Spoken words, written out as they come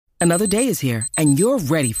Another day is here, and you're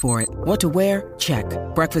ready for it. What to wear? Check.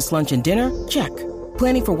 Breakfast, lunch, and dinner? Check.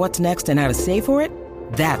 Planning for what's next and how to save for it?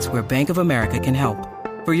 That's where Bank of America can help.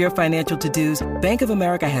 For your financial to-dos, Bank of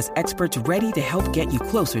America has experts ready to help get you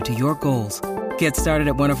closer to your goals. Get started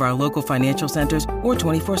at one of our local financial centers or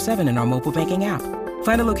 24/7 in our mobile banking app.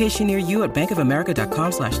 Find a location near you at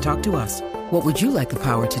bankofamerica.com/talktous. What would you like the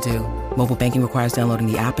power to do? Mobile banking requires downloading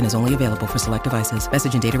the app and is only available for select devices.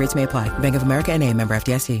 Message and data rates may apply. Bank of America N.A., member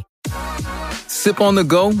FDIC. Sip on the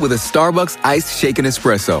go with a Starbucks Iced Shaken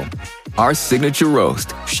Espresso. Our signature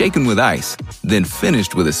roast, shaken with ice, then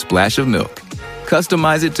finished with a splash of milk.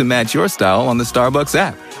 Customize it to match your style on the Starbucks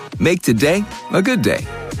app. Make today a good day.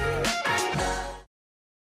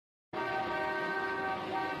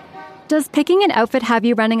 Does picking an outfit have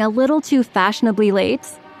you running a little too fashionably late?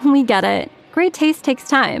 We get it. Great taste takes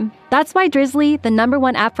time. That's why Drizzly, the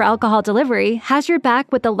 #1 app for alcohol delivery, has your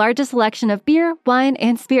back with the largest selection of beer, wine,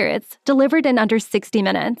 and spirits delivered in under 60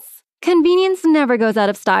 minutes. Convenience never goes out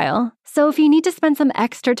of style. So if you need to spend some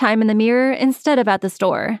extra time in the mirror instead of at the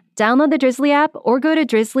store, download the Drizzly app or go to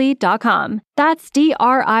drizzly.com. That's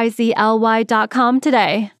DRIZLY.com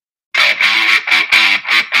today.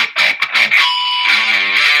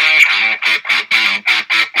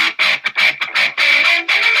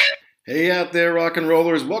 Hey out there, rock and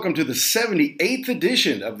rollers. Welcome to the 78th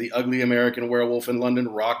edition of the Ugly American Werewolf in London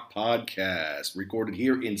Rock Podcast, recorded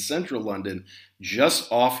here in central London,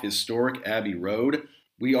 just off historic Abbey Road.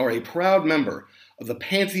 We are a proud member of the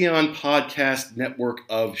Pantheon Podcast network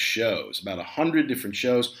of shows, about 100 different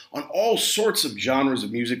shows on all sorts of genres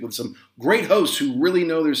of music with some great hosts who really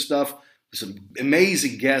know their stuff, some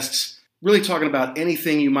amazing guests, really talking about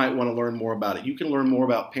anything you might want to learn more about it. You can learn more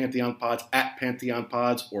about Pantheon Pods at Pantheon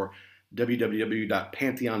Pods or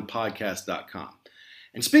www.pantheonpodcast.com.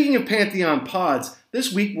 And speaking of Pantheon Pods,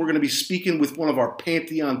 this week we're going to be speaking with one of our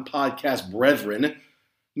Pantheon Podcast brethren,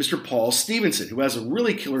 Mr. Paul Stevenson, who has a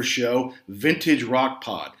really killer show, Vintage Rock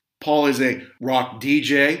Pod. Paul is a rock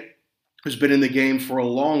DJ who's been in the game for a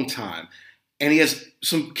long time, and he has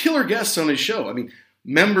some killer guests on his show. I mean,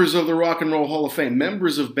 members of the Rock and Roll Hall of Fame,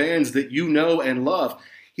 members of bands that you know and love.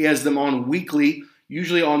 He has them on weekly.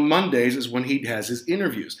 Usually on Mondays is when he has his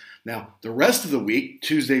interviews. Now, the rest of the week,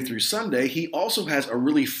 Tuesday through Sunday, he also has a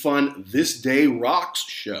really fun This Day Rocks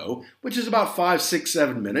show, which is about 5, 6,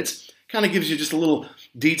 7 minutes. Kind of gives you just a little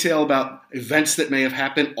detail about events that may have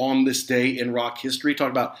happened on this day in rock history,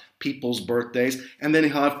 talk about people's birthdays, and then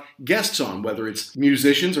he'll have guests on, whether it's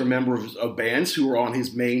musicians or members of bands who are on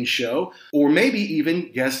his main show, or maybe even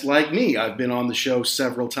guests like me. I've been on the show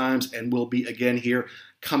several times and will be again here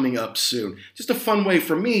coming up soon. Just a fun way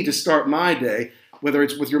for me to start my day, whether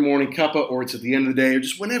it's with your morning cuppa or it's at the end of the day or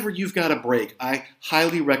just whenever you've got a break. I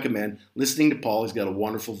highly recommend listening to Paul. He's got a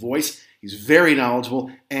wonderful voice. He's very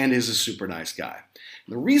knowledgeable and is a super nice guy.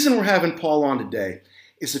 And the reason we're having Paul on today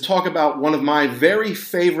is to talk about one of my very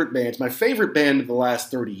favorite bands, my favorite band of the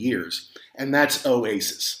last 30 years, and that's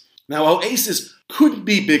Oasis. Now, Oasis couldn't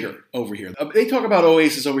be bigger over here. They talk about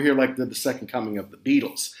Oasis over here like the second coming of the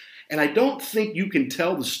Beatles. And I don't think you can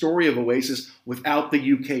tell the story of Oasis without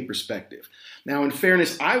the UK perspective. Now, in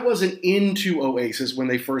fairness, I wasn't into Oasis when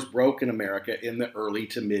they first broke in America in the early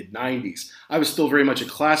to mid-90s. I was still very much a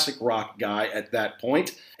classic rock guy at that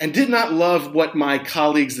point and did not love what my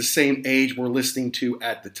colleagues the same age were listening to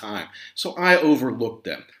at the time. So I overlooked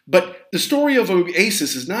them. But the story of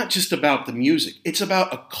Oasis is not just about the music. It's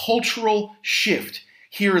about a cultural shift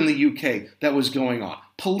here in the UK that was going on,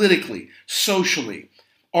 politically, socially,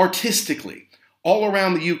 artistically, all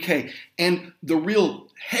around the UK. And the real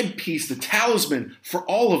headpiece, the talisman for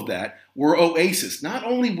all of that were Oasis. Not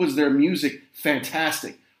only was their music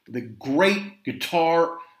fantastic, the great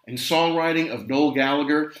guitar and songwriting of Noel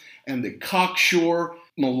Gallagher and the cocksure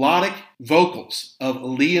melodic vocals of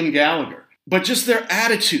Liam Gallagher, but just their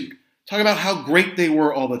attitude. Talk about how great they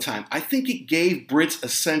were all the time. I think it gave Brits a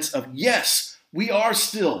sense of, yes, we are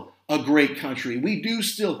still a great country. We do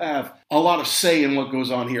still have a lot of say in what goes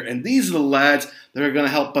on here. And these are the lads that are going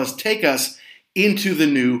to help us take us into the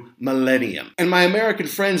new millennium. And my American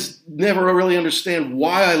friends never really understand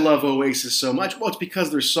why I love Oasis so much. Well, it's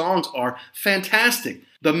because their songs are fantastic.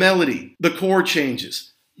 The melody, the chord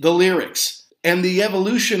changes, the lyrics, and the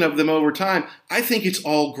evolution of them over time, I think it's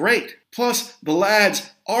all great. Plus, the lads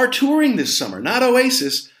are touring this summer. Not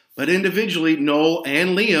Oasis, but individually, Noel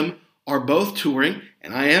and Liam are both touring,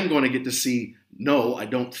 and I am going to get to see Noel. I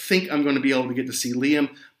don't think I'm going to be able to get to see Liam,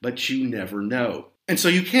 but you never know. And so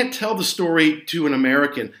you can't tell the story to an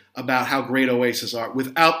American about how great Oasis are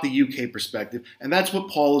without the UK perspective, and that's what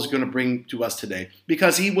Paul is going to bring to us today,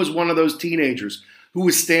 because he was one of those teenagers who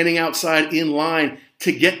was standing outside in line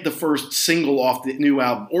to get the first single off the new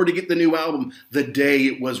album or to get the new album the day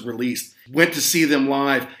it was released. Went to see them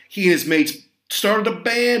live. He and his mates started a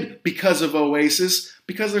band because of Oasis,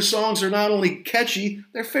 because their songs are not only catchy,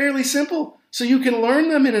 they're fairly simple. So you can learn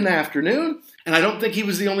them in an afternoon. And I don't think he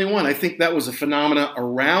was the only one. I think that was a phenomena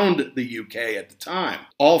around the UK at the time,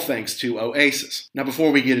 all thanks to Oasis. Now,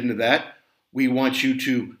 before we get into that, we want you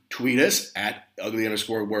to tweet us at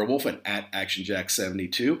ugly_werewolf and at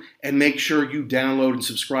ActionJack72, and make sure you download and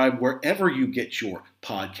subscribe wherever you get your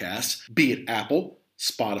podcasts, be it Apple,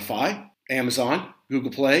 Spotify, Amazon,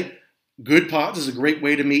 Google Play. Good Pods is a great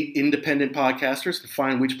way to meet independent podcasters and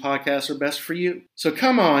find which podcasts are best for you. So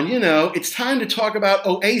come on, it's time to talk about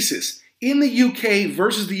Oasis in the UK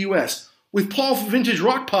versus the US with Paul from Vintage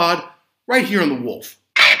Rock Pod right here on The Wolf.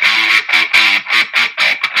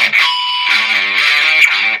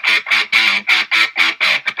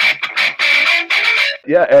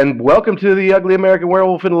 Yeah, and welcome to the Ugly American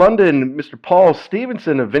Werewolf in London, Mr. Paul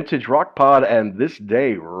Stevenson of Vintage Rock Pod and This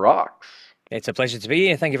Day Rocks. It's a pleasure to be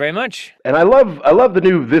here. Thank you very much. And I love the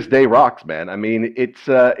new This Day Rocks, man. I mean, it's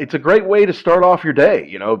a great way to start off your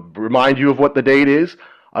day, remind you of what the date is,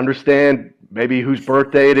 understand maybe whose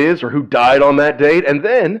birthday it is or who died on that date, and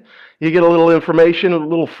then you get a little information, a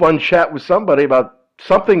little fun chat with somebody about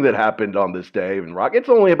something that happened on this day in rock. It's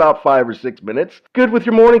only about 5 or 6 minutes. Good with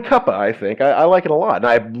your morning cuppa, I think. I like it a lot, and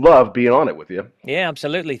I love being on it with you. Yeah,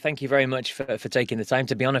 absolutely. Thank you very much for taking the time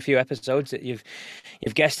to be on a few episodes that you've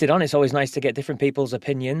guested on. It's always nice to get different people's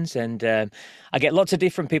opinions, and I get lots of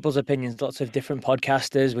different people's opinions, lots of different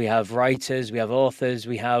podcasters. We have writers, we have authors,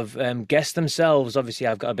 we have guests themselves. Obviously,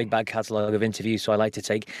 I've got a big back catalogue of interviews, so I like to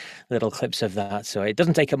take little clips of that. So it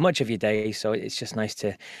doesn't take up much of your day, so it's just nice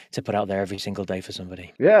to put out there every single day for somebody.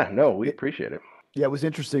 Yeah, no, we appreciate it. Yeah, it was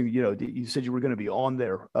interesting. You said you were going to be on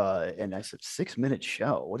there, and I said 6-minute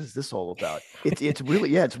show. What is this all about? It's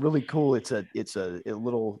really cool. It's a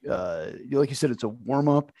little like you said, it's a warm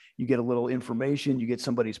up. You get a little information. You get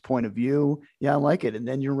somebody's point of view. Yeah, I like it. And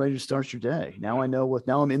then you're ready to start your day. Now I know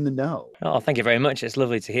now I'm in the know. Oh, thank you very much. It's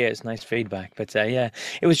lovely to hear. It's nice feedback. But yeah,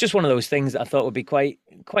 it was just one of those things that I thought would be quite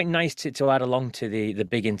nice to add along to the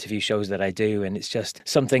big interview shows that I do. And it's just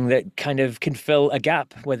something that kind of can fill a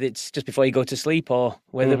gap, whether it's just before you go to sleep or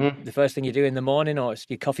whether the first thing you do in the morning or it's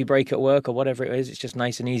your coffee break at work or whatever it is. It's just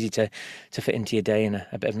nice and easy to fit into your day and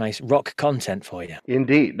a bit of nice rock content for you.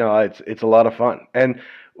 Indeed. No, it's a lot of fun. And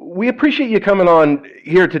we appreciate you coming on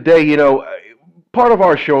here today. Part of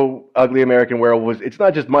our show, Ugly American Werewolf, it's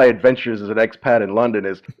not just my adventures as an expat in London,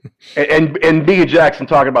 and me and Jackson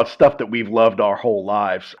talking about stuff that we've loved our whole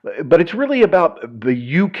lives. But it's really about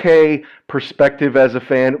the UK perspective as a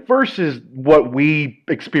fan versus what we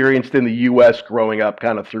experienced in the US growing up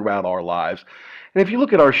kind of throughout our lives. And if you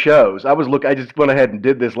look at our shows, I just went ahead and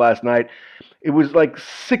did this last night. It was like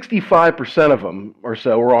 65% of them or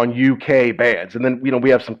so were on UK bands. And then, we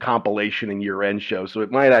have some compilation and year-end shows, so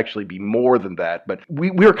it might actually be more than that. But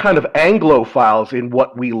we're kind of Anglophiles in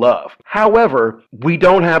what we love. However, we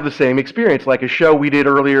don't have the same experience. Like a show we did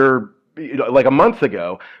earlier, like a month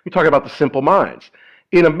ago, we talked about the Simple Minds.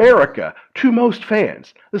 In America, to most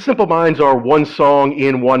fans, the Simple Minds are one song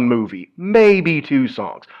in one movie, maybe 2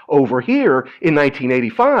 songs. Over here, in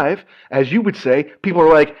 1985, as you would say, people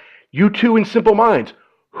are like, U2 and Simple Minds,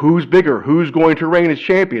 who's bigger? Who's going to reign as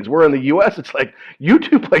champions? Where in the U.S., it's like,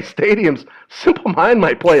 U2 play stadiums, Simple Mind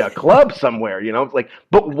might play a club somewhere, It's like,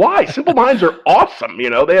 but why? Simple Minds are awesome,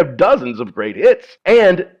 They have dozens of great hits.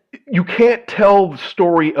 And you can't tell the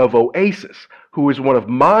story of Oasis, who is one of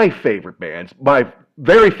my favorite bands, my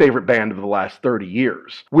very favorite band of the last 30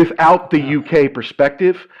 years, without the UK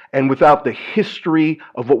perspective and without the history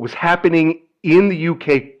of what was happening in the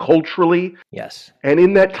UK culturally. Yes. And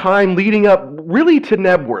in that time leading up really to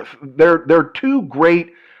Knebworth, there are 2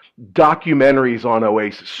 great documentaries on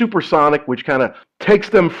Oasis. Supersonic, which kind of takes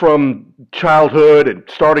them from childhood and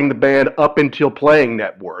starting the band up until playing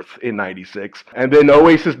Knebworth in 96. And then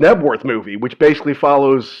Oasis Knebworth movie, which basically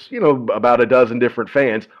follows, about a dozen different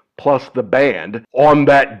fans plus the band on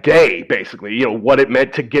that day, basically, what it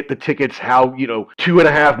meant to get the tickets, how,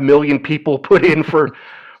 2.5 million people put in for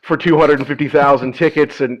 250,000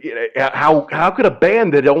 tickets, and how could a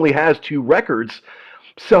band that only has 2 records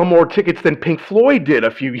sell more tickets than Pink Floyd did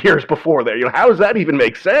a few years before there? How does that even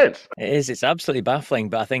make sense? It is. It's absolutely baffling.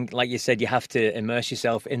 But I think, like you said, you have to immerse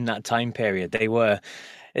yourself in that time period. They were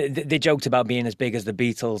they joked about being as big as the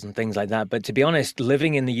Beatles and things like that. But to be honest,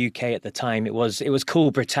 living in the UK at the time, it was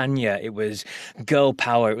cool Britannia. It was girl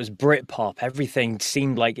power. It was Britpop. Everything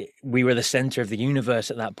seemed like we were the center of the universe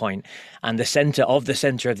at that point. And the center of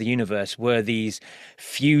the universe were these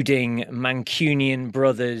feuding Mancunian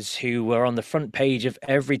brothers who were on the front page of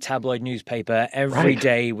every tabloid newspaper every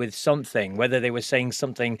day with something, whether they were saying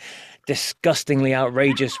something disgustingly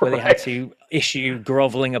outrageous where they had to issue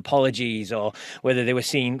groveling apologies, or whether they were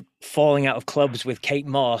seen falling out of clubs with Kate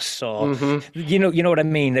Moss, or you know what I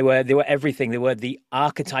mean. They were everything. They were the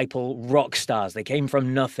archetypal rock stars. They came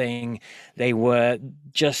from nothing. They were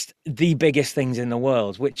just the biggest things in the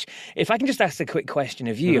world. Which, if I can just ask a quick question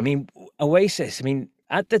of you, I mean, Oasis. I mean,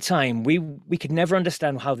 at the time, we could never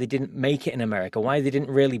understand how they didn't make it in America, why they didn't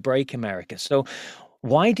really break America. So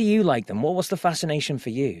why do you like them? What was the fascination for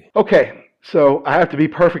you? Okay, so I have to be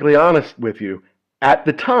perfectly honest with you. At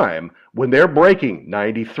the time, when they're breaking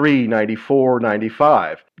 93, 94,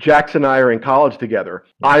 95, Jax and I are in college together,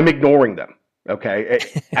 I'm ignoring them, okay?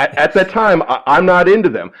 At that time, I'm not into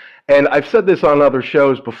them. And I've said this on other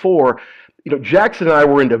shows before. You know, Jackson and I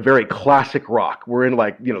were into very classic rock. We're in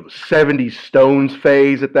like, you know, the 70s Stones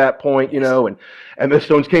phase at that point, you know, and the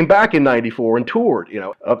Stones came back in 94 and toured, you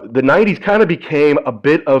know. The 90s kind of became a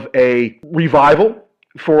bit of a revival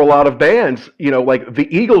for a lot of bands. You know, like the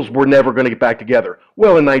Eagles were never going to get back together.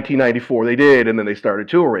 Well, in 1994 they did, and then they started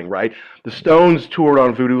touring, right? The Stones toured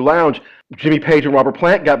on Voodoo Lounge. Jimmy Page and Robert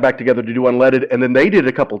Plant got back together to do Unleaded, and then they did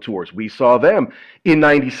a couple tours. We saw them. In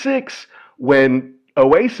 96, when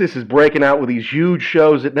Oasis is breaking out with these huge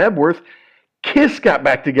shows at Nebworth, Kiss got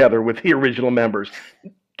back together with the original members.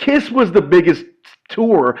 Kiss was the biggest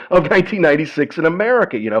tour of 1996 in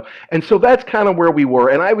America, you know, and so that's kind of where we were.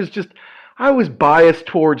 And I was biased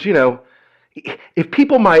towards, you know, if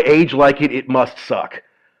people my age like it, it must suck.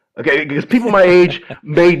 Okay, because people my age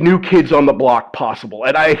made New Kids on the Block possible,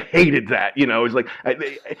 and I hated that. You know, it's like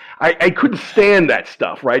I couldn't stand that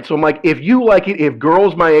stuff, right? So I'm like, if you like it, if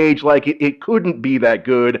girls my age like it, it couldn't be that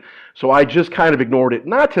good. So I just kind of ignored it.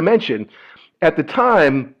 Not to mention, at the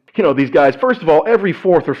time, you know, these guys, first of all, every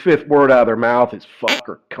fourth or fifth word out of their mouth is fuck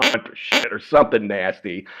or cunt or shit or something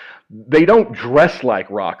nasty. They don't dress like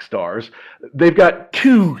rock stars. They've got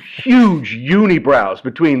two huge unibrows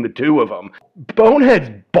between the two of them. Bonehead's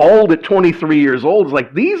bald at 23 years old. It's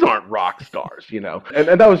like, these aren't rock stars, you know? And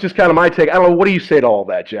that was just kind of my take. I don't know, what do you say to all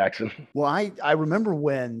that, Jackson? Well, I remember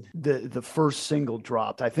when the first single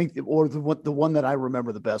dropped. I think, or the one that I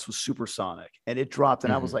remember the best was Supersonic. And it dropped,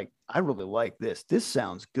 and I was like, I really like this. This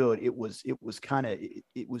sounds good. It was kind of,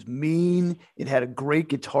 it was mean. It had a great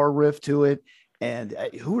guitar riff to it. And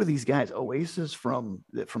who are these guys? Oasis from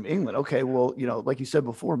England. Okay, well, you know, like you said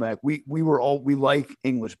before, Mac, we like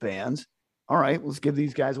English bands. All right, let's give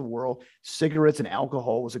these guys a whirl. Cigarettes and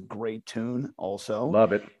Alcohol was a great tune also.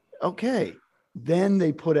 Love it. Okay. Then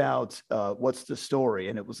they put out What's the Story?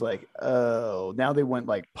 And it was like, oh, now they went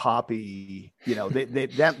like poppy. You know,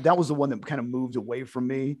 that was the one that kind of moved away from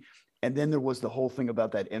me. And then there was the whole thing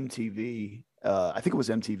about that MTV, I think it was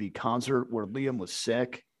MTV concert where Liam was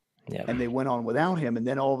sick. Yeah. And they went on without him. And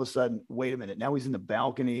then all of a sudden, wait a minute, now he's in the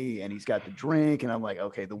balcony and he's got the drink. And I'm like,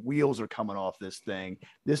 okay, the wheels are coming off this thing.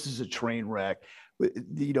 This is a train wreck.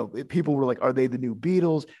 You know, people were like, are they the new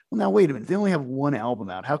Beatles? Well, now, wait a minute. They only have one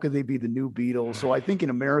album out. How could they be the new Beatles? So I think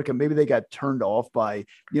in America, maybe they got turned off by,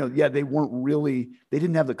 you know, they they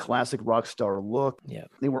didn't have the classic rock star look. Yeah.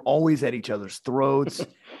 They were always at each other's throats.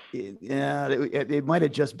 It might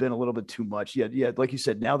have just been a little bit too much. Yeah. Like you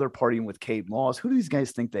said, now they're partying with Kate Moss. Who do these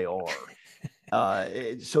guys think they are?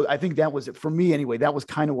 So I think that was it for me anyway. That was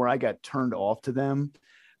kind of where I got turned off to them.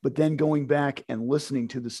 But then going back and listening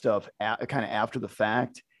to the stuff kind of after the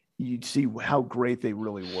fact, you'd see how great they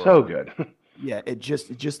really were. So good. Yeah, it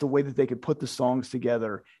just the way that they could put the songs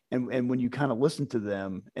together. And when you kind of listen to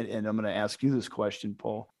them, and I'm going to ask you this question,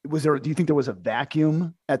 Paul, do you think there was a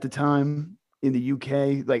vacuum at the time in the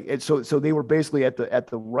UK? Like, so they were basically at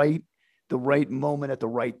the right moment at the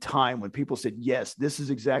right time when people said, yes, this is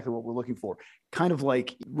exactly what we're looking for. Kind of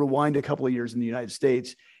like rewind a couple of years in the United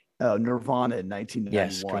States. Nirvana in 1991.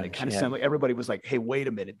 Yes, it kind of sounded like everybody was like, hey, wait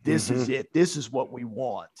a minute. This is it. This is what we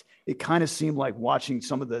want. It kind of seemed like watching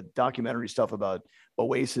some of the documentary stuff about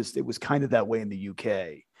Oasis. It was kind of that way in the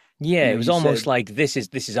UK. Yeah, it was almost like this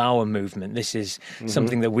is our movement. This is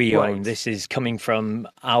something that we own. This is coming from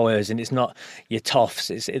ours, and it's not your toffs.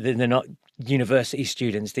 They're not university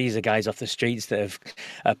students. These are guys off the streets that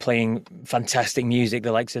are playing fantastic music,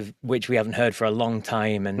 the likes of which we haven't heard for a long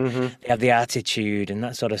time, and they have the attitude and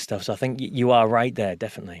that sort of stuff. So I think you are right there,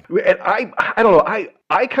 definitely. And I don't know,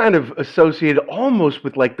 I kind of associate it almost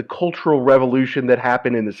with like the cultural revolution that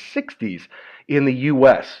happened in the 60s in the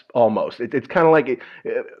U.S. almost. It's kind of like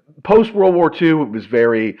post World War II, it was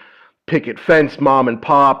very picket fence, mom and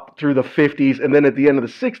pop through the 50s. And then at the end of the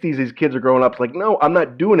 60s, these kids are growing up. It's like, no, I'm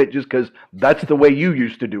not doing it just because that's the way you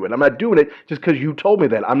used to do it. I'm not doing it just because you told me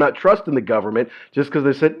that. I'm not trusting the government just because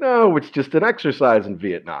they said, no, it's just an exercise in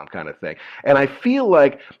Vietnam kind of thing. And I feel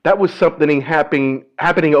like that was something happening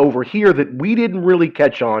over here that we didn't really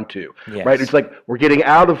catch on to, right? It's like we're getting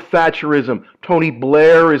out of Thatcherism. Tony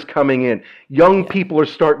Blair is coming in. Young people are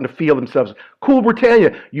starting to feel themselves. Cool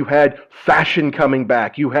Britannia, you had fashion coming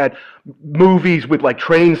back. You had movies with like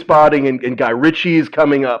Train Spotting and Guy Ritchie is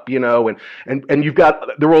coming up, you know, and you've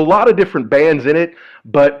got, there were a lot of different bands in it,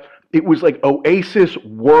 but it was like Oasis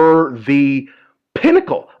were the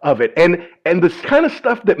pinnacle of it. And this kind of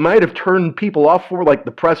stuff that might have turned people off for, like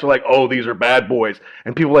the press are like, oh, these are bad boys.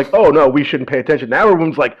 And people are like, oh, no, we shouldn't pay attention. Now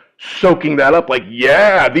everyone's like soaking that up like,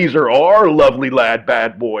 yeah, these are our lovely lad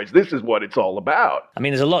bad boys. This is what it's all about. I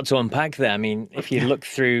mean, there's a lot to unpack there. I mean, if you look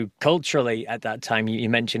through culturally at that time, you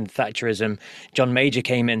mentioned Thatcherism. John Major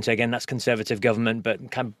came into, again, that's conservative government, but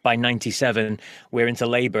by 97, we're into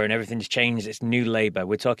Labour and everything's changed. It's new Labour.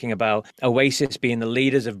 We're talking about Oasis being the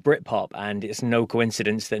leaders of Britpop, and it's no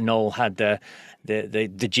coincidence that Noel had the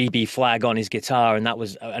GB flag on his guitar, and that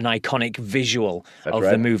was an iconic visual of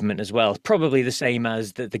the movement as well. Probably the same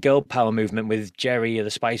as the girl power movement with Jerry or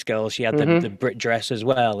the Spice Girls. She had the Brit dress as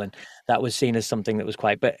well, and that was seen as something that was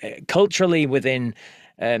quite. But culturally within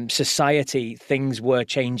society, things were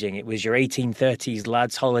changing. It was your 1830s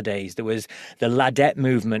lads' holidays. There was the ladette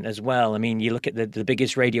movement as well. I mean, you look at the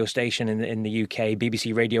biggest radio station in the UK,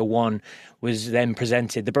 BBC Radio 1, was then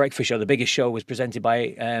presented. The Breakfast Show, the biggest show, was presented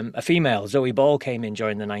by a female. Zoe Ball came in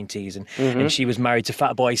during the 90s, and she was married to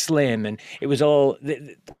Fatboy Slim, and it was all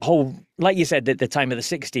the whole. Like you said, at the time of the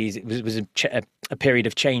 60s, it was a period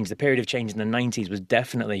of change. The period of change in the 90s was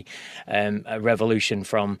definitely a revolution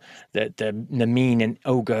from the mean and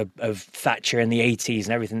ogre of Thatcher in the 80s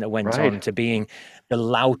and everything that went on to being the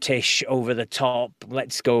loutish, over the top,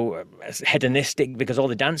 let's go hedonistic, because all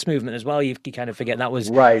the dance movement as well, you kind of forget that was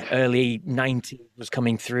early 90s was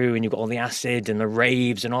coming through, and you've got all the acid and the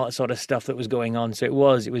raves and all that sort of stuff that was going on. So it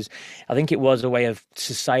was, I think it was a way of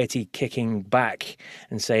society kicking back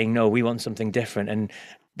and saying, no, we want something different. And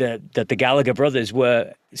the Gallagher brothers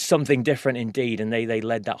were something different indeed, and they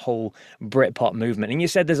led that whole Britpop movement. And you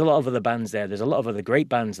said there's a lot of other bands there. There's a lot of other great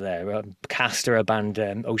bands there. Castor, a band,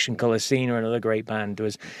 Ocean Colour Scene, another great band. There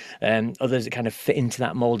was others that kind of fit into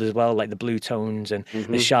that mold as well, like the Blue Tones and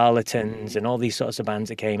the Charlatans and all these sorts of bands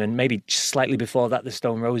that came. And maybe slightly before that, the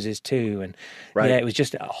Stone Roses too. And yeah, it was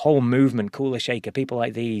just a whole movement, Cooler Shaker, people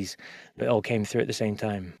like these that all came through at the same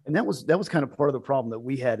time. And that was kind of part of the problem that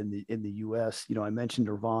we had in the US. You know, I mentioned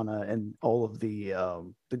Nirvana and all of the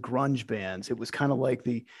grunge bands. It was kind of like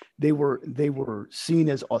they were seen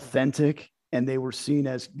as authentic, and they were seen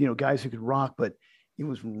as, you know, guys who could rock, but it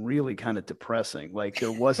was really kind of depressing. Like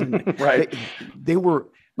there wasn't they were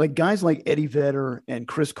like guys like Eddie Vedder and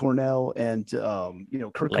Chris Cornell and you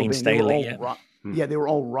know, Kurt Lane Cobain. Staley, They were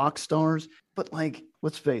all rock stars, but like,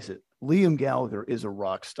 let's face it, Liam Gallagher is a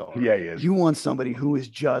rock star. Yeah, he is. You want somebody who is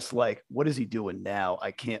just like, what is he doing now? I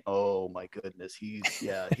can't. Oh my goodness, he's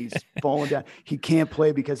falling down. He can't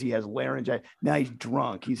play because he has laryngitis. Now he's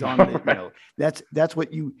drunk. He's on the, you know, that's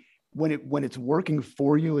what you. When it's working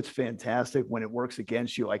for you, it's fantastic. When it works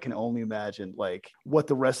against you, I can only imagine like what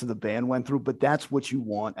the rest of the band went through. But that's what you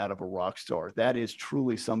want out of a rock star. That is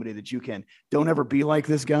truly somebody that you don't ever be like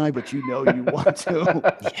this guy, but you know you want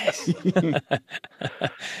to. Yes.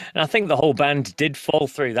 And I think the whole band did fall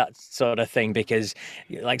through that sort of thing, because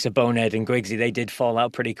like Bonehead and Grigsby, they did fall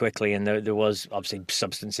out pretty quickly, and there was obviously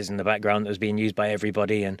substances in the background that was being used by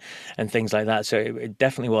everybody and things like that. So it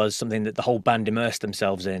definitely was something that the whole band immersed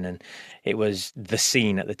themselves in, and it was the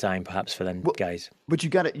scene at the time, perhaps, for them guys. But you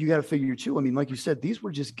got to figure too. I mean, like you said, these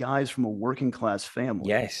were just guys from a working class family.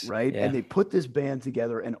 Yes. Right. Yeah. And they put this band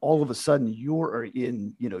together, and all of a sudden you're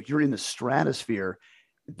in the stratosphere.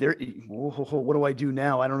 What do I do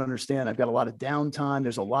now? I don't understand. I've got a lot of downtime.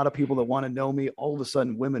 There's a lot of people that want to know me. All of a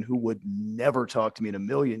sudden, women who would never talk to me in a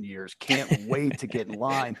million years can't wait to get in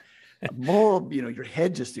line. More, you know, your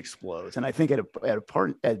head just explodes. And I think at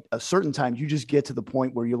a certain time, you just get to the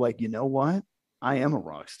point where you're like, you know what? I am a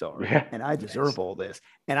rock star and I deserve all this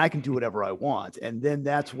and I can do whatever I want. And then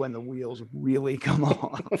that's when the wheels really come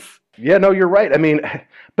off. Yeah, no, you're right. I mean,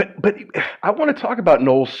 but I want to talk about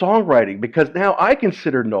Noel's songwriting because now I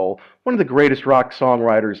consider Noel one of the greatest rock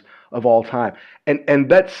songwriters of all time. And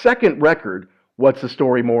that second record, What's the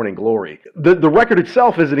Story, Morning Glory, the record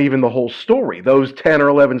itself isn't even the whole story. Those 10 or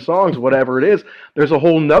 11 songs, whatever it is, there's a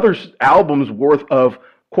whole nother album's worth of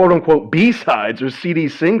quote unquote B-sides or CD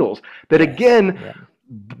singles that again,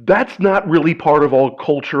 that's not really part of all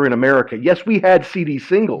culture in America. Yes, we had CD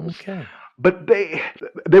singles. Okay. But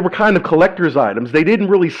they were kind of collector's items. They didn't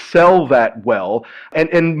really sell that well.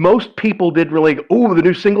 And most people did really, oh, the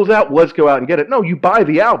new single's out, let's go out and get it. No, you buy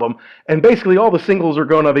the album, and basically all the singles are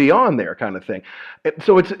going to be on there kind of thing.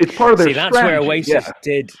 So it's part of their strategy. That's where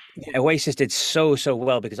Oasis did so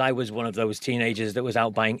well, because I was one of those teenagers that was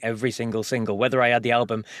out buying every single single. Whether I had the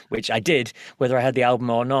album, which I did, whether I had the album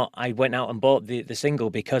or not, I went out and bought the single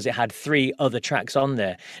because it had 3 other tracks on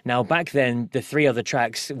there. Now, back then, the 3 other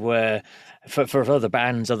tracks were... For other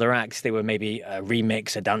bands, other acts, they were maybe a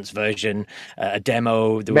remix, a dance version, a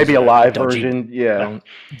demo. Maybe a live version,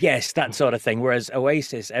 yes, that sort of thing. Whereas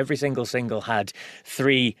Oasis, every single single had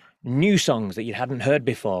 3 new songs that you hadn't heard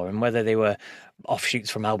before, and whether they were offshoots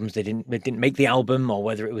from albums they didn't make the album, or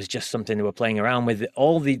whether it was just something they were playing around with,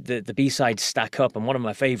 all the B-sides stack up. And one of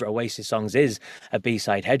my favorite Oasis songs is a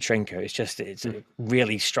B-side, Head Shrinker. It's a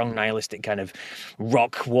really strong nihilistic kind of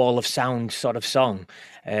rock wall of sound sort of song,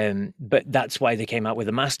 but that's why they came out with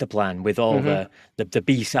a master plan with all the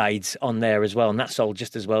B-sides on there as well, and that sold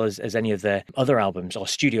just as well as any of their other albums or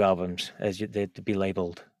studio albums, as they'd be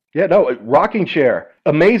labeled. Yeah, no, Rocking Chair,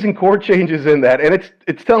 amazing chord changes in that, and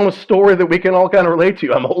it's telling a story that we can all kind of relate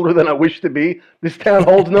to. I'm older than I wish to be. This town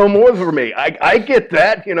holds no more for me. I get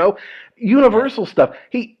that, Universal stuff.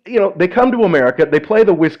 They come to America, they play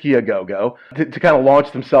the Whiskey A Go-Go to kind of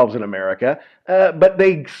launch themselves in America, but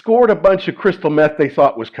they scored a bunch of crystal meth they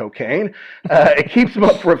thought was cocaine. It keeps them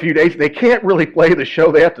up for a few days. They can't really play the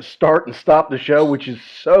show. They have to start and stop the show, which is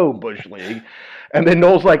so Bush League. And then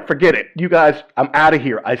Noel's like, forget it. You guys, I'm out of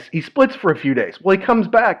here. He splits for a few days. Well, he comes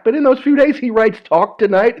back. But in those few days, he writes Talk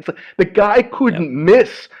Tonight. It's like the guy couldn't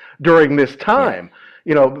miss during this time.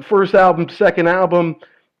 The first album, second album,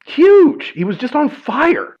 huge. He was just on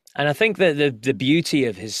fire. And I think that the beauty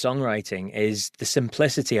of his songwriting is the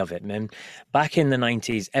simplicity of it, man. Back in the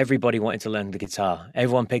 90s, everybody wanted to learn the guitar.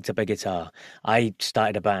 Everyone picked up a guitar. I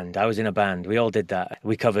started a band. I was in a band. We all did that.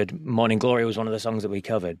 We covered Morning Glory was one of the songs that we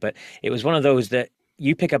covered. But it was one of those that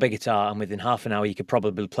you pick up a guitar and within half an hour you could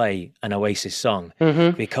probably play an Oasis song,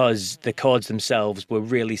 because the chords themselves were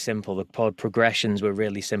really simple. The chord progressions were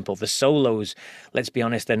really simple. The solos, let's be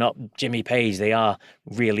honest, they're not Jimmy Page. They are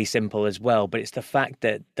really simple as well. But it's the fact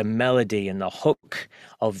that the melody and the hook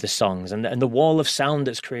of the songs and the wall of sound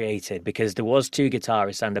that's created, because there was 2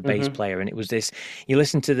 guitarists and a bass player, and it was this, you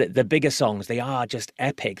listen to the bigger songs, they are just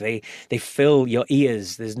epic. They fill your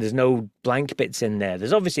ears. There's no blank bits in there.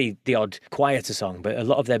 There's obviously the odd quieter song, but a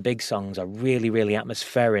lot of their big songs are really, really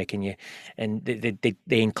atmospheric, and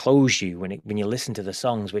they enclose you when you listen to the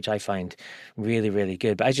songs, which I find really, really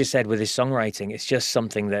good. But as you said, with his songwriting, it's just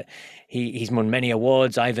something that he's won many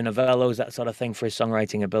awards, Ivor Novello's, that sort of thing, for his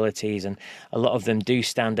songwriting abilities, and a lot of them do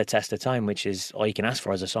stand the test of time, which is all you can ask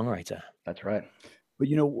for as a songwriter. That's right. But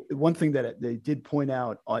one thing that they did point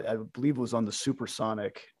out, I believe it was on the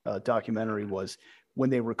Supersonic documentary, was when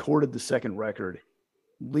they recorded the second record,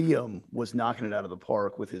 Liam was knocking it out of the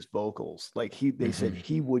park with his vocals. Like they said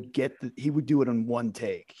he would do it in one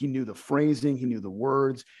take. He knew the phrasing, he knew the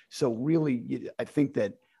words. So really, I think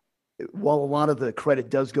that while a lot of the credit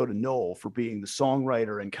does go to Noel for being the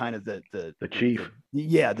songwriter and kind of the chief,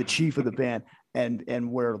 the chief of the band,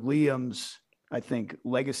 and where Liam's, I think,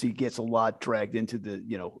 legacy gets a lot dragged into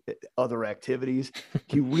the other activities.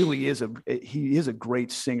 He really is a great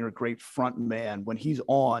singer, great front man. When he's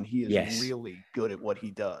on, he is really good at what he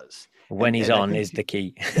does. When he's on is the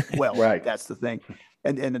key. Well, right, that's the thing.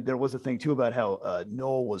 And there was a thing too about how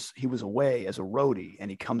Noel was away as a roadie, and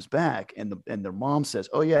he comes back, and their mom says,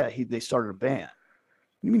 "Oh yeah, they started a band."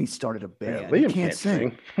 What do you mean he started a band? Liam he can't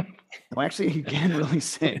sing. No, actually, he can really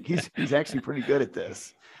sing. He's actually pretty good at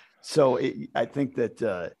this. So I think that,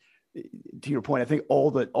 to your point, I think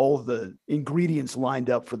all the ingredients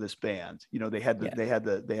lined up for this band. They had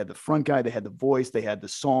the front guy, they had the voice, they had the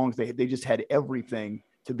songs, they just had everything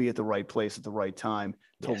to be at the right place at the right time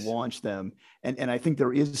to launch them. And I think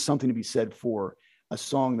there is something to be said for a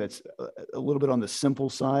song that's a little bit on the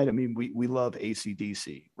simple side. I mean, we love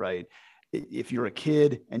AC/DC, right? if you're a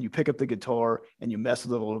kid and you pick up the guitar and you mess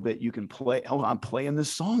with it a little bit, you can play. Oh, I'm playing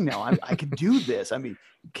this song now. I can do this. I mean,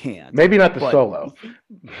 you can't. Maybe not the solo.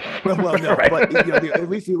 Well, no, Right. but at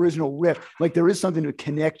least the original riff, like there is something to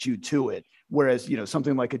connect you to it. Whereas,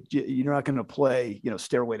 something like you're not going to play,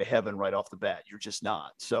 Stairway to Heaven right off the bat. You're just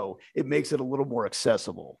not. So it makes it a little more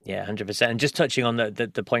accessible. Yeah, 100%. And just touching on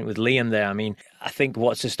the point with Liam there, I mean, I think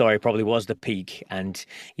What's the Story probably was the peak. And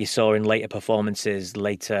you saw in later performances,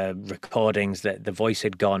 later recordings that the voice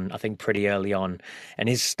had gone, I think, pretty early on. And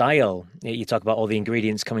his style, you talk about all the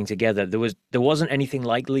ingredients coming together. There wasn't anything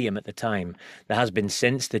like Liam at the time. There has been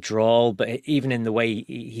since, the drawl, but even in the way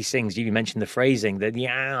he sings, you mentioned the phrasing, the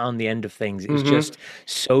yeah on the end of things. It was just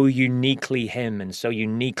so uniquely him and so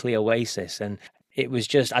uniquely Oasis. And it was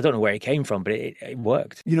just, I don't know where it came from, but it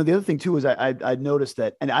worked. The other thing too is I noticed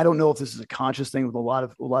that, and I don't know if this is a conscious thing with a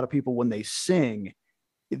lot of people when they sing,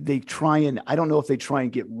 I don't know if they try and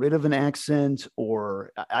get rid of an accent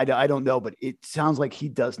or I don't know, but it sounds like he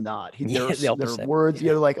does not. There are words,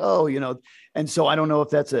 like, oh, and so I don't know if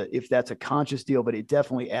that's a conscious deal, but it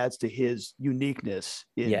definitely adds to his uniqueness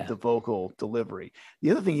in the vocal delivery.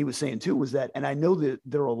 The other thing he was saying too was that, and I know that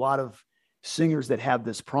there are a lot of singers that have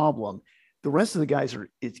this problem. The rest of the guys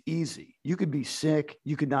it's easy. You could be sick.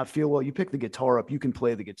 You could not feel well. You pick the guitar up, you can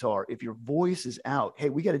play the guitar. If your voice is out, hey,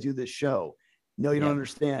 we got to do this show. No, you don't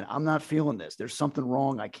understand. I'm not feeling this. There's something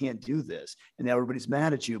wrong. I can't do this. And now everybody's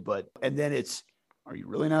mad at you. And then are you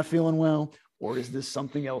really not feeling well? Or is this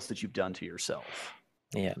something else that you've done to yourself?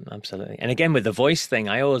 Yeah, absolutely. And again, with the voice thing,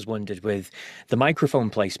 I always wondered with the microphone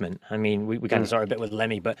placement. I mean, we kind of saw a bit with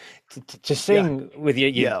Lemmy, but to sing with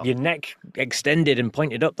your neck extended and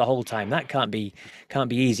pointed up the whole time, that can't be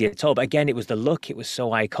easy at all. But again, it was the look. It was so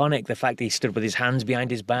iconic. The fact that he stood with his hands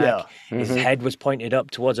behind his back, his head was pointed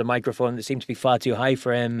up towards a microphone that seemed to be far too high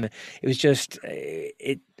for him. It was just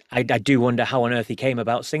I do wonder how on earth he came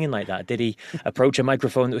about singing like that. Did he approach a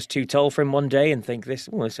microphone that was too tall for him one day and think I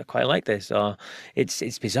quite like this? Or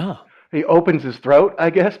it's bizarre. He opens his throat, I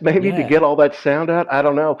guess, maybe to get all that sound out. I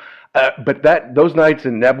don't know. But those nights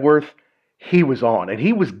in Nebworth, he was on, and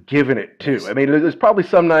he was giving it too. I mean, there's probably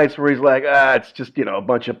some nights where he's like, it's just, a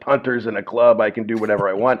bunch of punters in a club. I can do whatever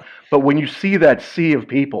I want. But when you see that sea of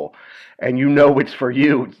people and it's for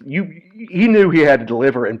you, he knew he had to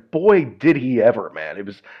deliver, and boy, did he ever, man. It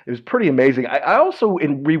was pretty amazing. I also,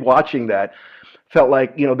 in rewatching that, felt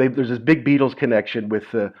like, there's this big Beatles connection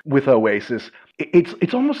with Oasis.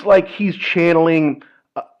 It's almost like he's channeling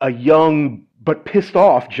a young but pissed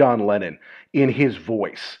off John Lennon in his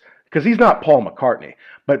voice. Because he's not Paul McCartney,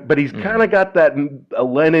 but he's kind of got that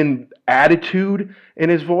Lennon attitude in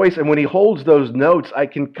his voice. And when he holds those notes, I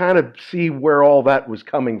can kind of see where all that was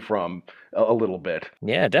coming from a little bit.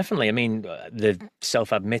 Yeah, definitely. I mean, they've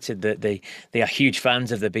self-admitted that they are huge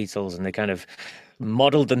fans of the Beatles, and they kind of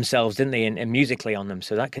modeled themselves, didn't they, and musically on them.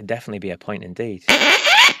 So that could definitely be a point indeed.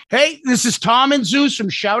 Hey, this is Tom and Zeus from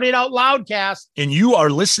Shout It Out Loudcast, and you are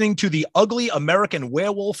listening to the Ugly American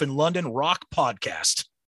Werewolf in London Rock Podcast.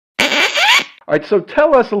 All right, so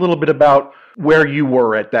tell us a little bit about where you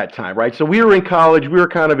were at that time, right? So we were in college, we were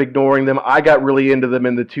kind of ignoring them. I got really into them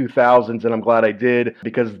in the 2000s, and I'm glad I did,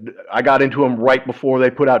 because I got into them right before they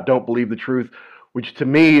put out Don't Believe the Truth, which to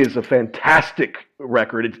me is a fantastic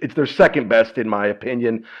record. It's their second best, in my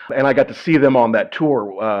opinion, and I got to see them on that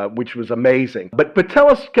tour, which was amazing. But tell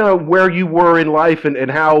us kind of where you were in life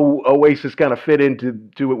and how Oasis kind of fit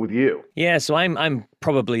into it with you. Yeah, so I'm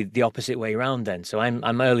probably the opposite way around then. So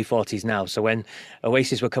I'm early 40s now. So when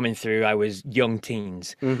Oasis were coming through, I was young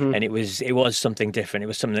teens, and it was something different. It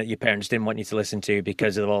was something that your parents didn't want you to listen to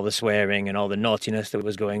because of all the swearing and all the naughtiness that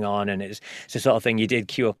was going on. And it's the sort of thing you did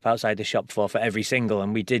queue up outside the shop for every single,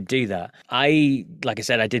 and we did do that. Like I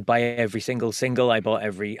said, I did buy every single. I bought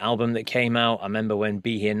every album that came out. I remember when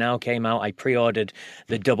Be Here Now came out, I pre-ordered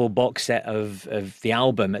the double box set of the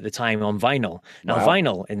album at the time on vinyl. Now,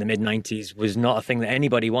 vinyl in the mid-90s was not a thing that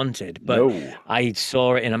anybody wanted, but I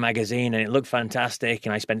saw it in a magazine and it looked fantastic,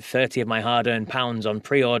 and I spent 30 of my hard-earned pounds on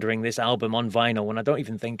pre-ordering this album on vinyl when I don't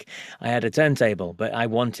even think I had a turntable, but I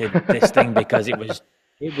wanted this thing because it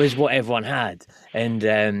was what everyone had.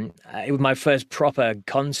 And my first proper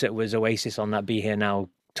concert was Oasis on that Be Here Now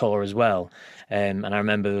tour as well. And I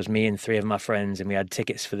remember there was me and 3 of my friends, and we had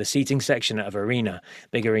tickets for the seating section at a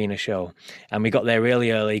big arena show. And we got there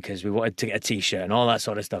really early because we wanted to get a T-shirt and all that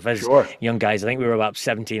sort of stuff. As young guys, I think we were about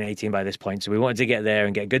 17, 18 by this point. So we wanted to get there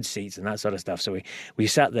and get good seats and that sort of stuff. So we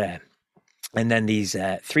sat there. And then these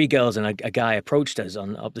 3 girls and a guy approached us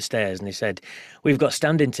up the stairs, and they said, "We've got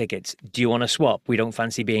standing tickets. Do you want to swap? We don't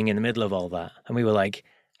fancy being in the middle of all that." And we were like,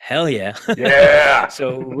 Hell yeah. Yeah.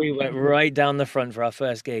 So we went right down the front for our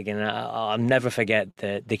first gig, and I'll never forget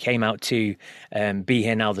that they came out to Be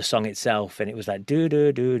Here Now, the song itself, and it was like do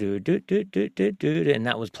do do do do do do do do, and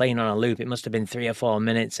that was playing on a loop. It must have been 3 or 4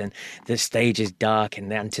 minutes, and the stage is dark and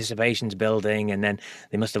the anticipation's building, and then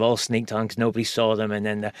they must have all sneaked on because nobody saw them, and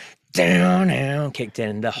then the down kicked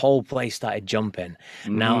in. The whole place started jumping.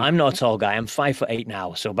 Now I'm not a tall guy. I'm 5'8"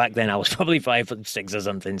 now. So back then I was probably 5'6" or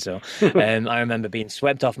something. So I remember being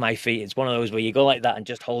swept off my feet. It's one of those where you go like that and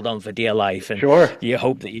just hold on for dear life, and you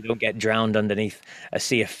hope that you don't get drowned underneath a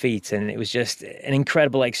sea of feet. And it was just an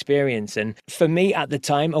incredible experience. And for me at the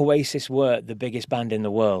time, Oasis were the biggest band in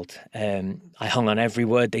the world. I hung on every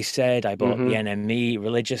word they said. I bought the NME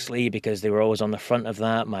religiously because they were always on the front of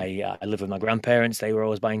that. I lived with my grandparents. They were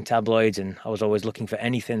always buying tabloids, and I was always looking for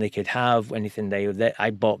anything they could have, anything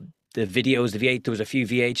I bought the videos, there was a few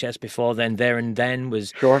VHS before then. There and Then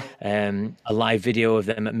was a live video of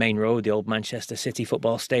them at Main Road, the old Manchester City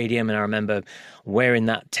football stadium, and I remember wearing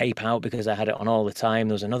that tape out because I had it on all the time.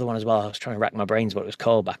 There was another one as well. I was trying to rack my brains what it was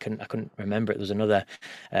called, but I couldn't remember it. There was another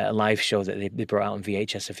live show that they brought out on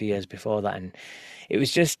VHS a few years before that, and it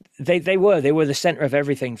was just they were the center of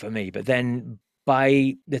everything for me. But then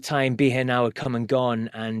by the time Be Here Now had come and gone,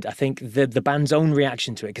 and I think the band's own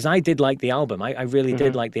reaction to it, because I did like the album, I really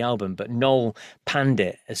did like the album, but Noel panned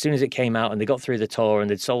it as soon as it came out, and they got through the tour and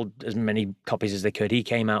they'd sold as many copies as they could. He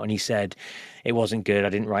came out and he said it wasn't good, I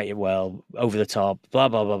didn't write it well, over the top, blah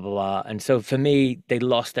blah blah blah blah. And so for me, they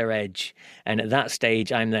lost their edge, and at that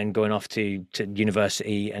stage I'm then going off to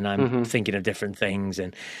university, and I'm thinking of different things.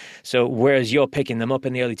 And so whereas you're picking them up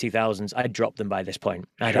in the early 2000s, I dropped them by this point.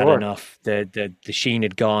 I'd had enough. The sheen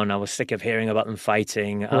had gone. I was sick of hearing about them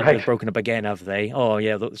fighting. They've broken up again, have they? Oh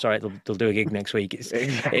yeah, sorry, they'll do a gig next week.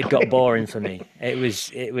 It got boring for me. It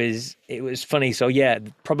was funny. So yeah,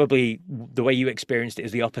 probably the way you experienced it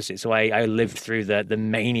is the opposite. So I lived through the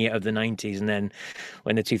mania of the 90s, and then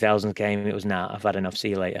when the 2000s came, it was I've had enough, see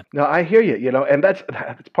you later. No, I hear you, and that's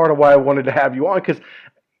part of why I wanted to have you on, because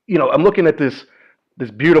I'm looking at this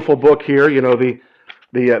beautiful book here,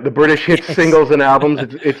 the British hits, singles, and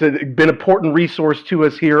albums. It's been an important resource to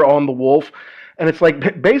us here on The Wolf, and it's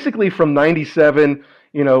like basically from 97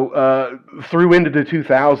 through into the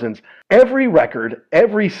 2000s, every record,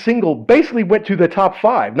 every single basically went to the top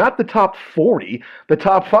 5, not the top 40, the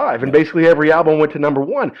top 5. And basically every album went to number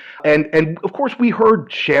 1. And of course we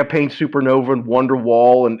heard Champagne Supernova and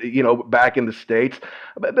Wonderwall and, back in the States,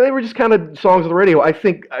 but they were just kind of songs on the radio. I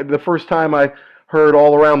think the first time I heard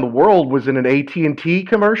All Around the World was in an AT&T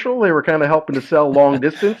commercial. They were kind of helping to sell long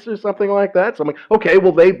distance or something like that. So I'm like, okay,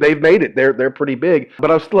 well they've made it. They're pretty big,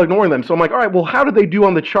 but I was still ignoring them. So I'm like, all right, well how did they do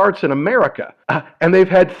on the charts in America? And they've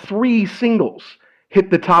had 3 singles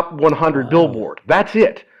hit the top 100 Billboard. That's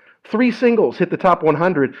it. 3 singles hit the top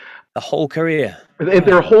 100. The whole career.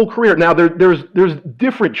 Their whole career. Now there's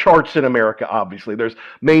different charts in America. Obviously, there's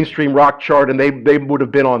mainstream rock chart, and they would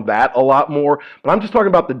have been on that a lot more. But I'm just talking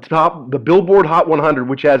about the Billboard Hot 100,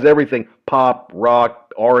 which has everything: pop,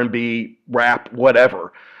 rock, R&B, rap,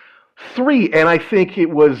 whatever. 3, and I think it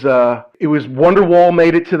was Wonderwall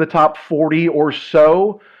made it to the top 40 or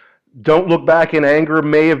so. Don't Look Back in Anger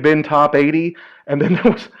may have been top 80, and then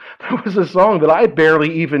there was a song that I barely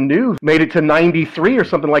even knew made it to 93 or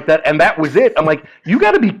something like that, and that was it. I'm like, you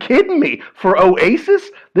got to be kidding me! For Oasis,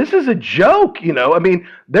 this is a joke, I mean,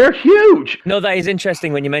 they're huge. No, that is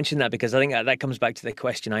interesting when you mention that, because I think that comes back to the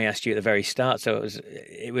question I asked you at the very start. So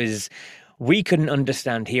it was. We couldn't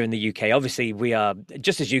understand here in the UK. Obviously, we are,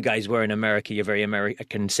 just as you guys were in America, you're very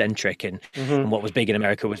American-centric, and what was big in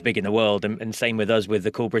America was big in the world. And same with us, with the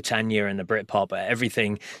Cool Britannia and the Britpop.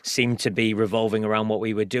 Everything seemed to be revolving around what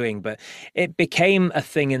we were doing. But it became a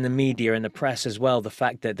thing in the media and the press as well, the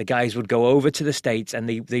fact that the guys would go over to the States and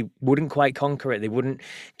they wouldn't quite conquer it. They wouldn't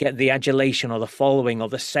get the adulation or the following or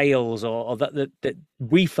the sales or that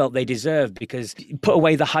we felt they deserved, because put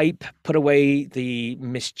away the hype, put away the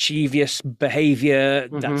mischievous behavior,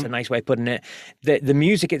 that's a nice way of putting it. The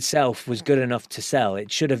music itself was good enough to sell.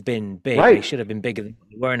 It should have been big. Right. It should have been bigger than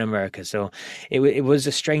we were in America. So it was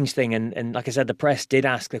a strange thing. And like I said, the press did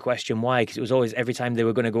ask the question why, because it was always, every time they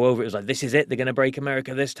were going to go over, it was like, this is it, they're going to break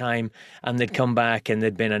America this time. And they'd come back and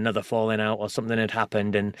there'd been another falling out or something had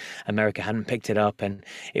happened and America hadn't picked it up. And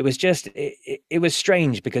it was just, it was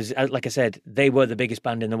strange because, like I said, they were the biggest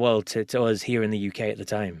band in the world to us here in the UK at the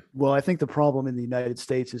time. Well, I think the problem in the United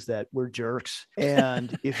States is that we're jerks,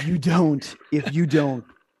 and if you don't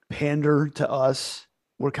pander to us,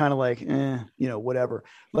 we're kind of like, whatever.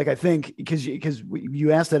 Like, I think because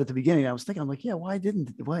you asked that at the beginning, I was thinking, I'm like, yeah,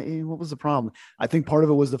 what was the problem? I think part of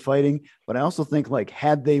it was the fighting, but I also think, like,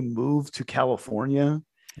 had they moved to California,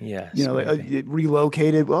 Yeah, it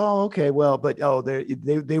relocated. Oh, okay, well, but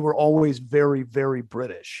they were always very, very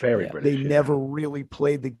British. Very British. They never really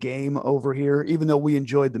played the game over here, even though we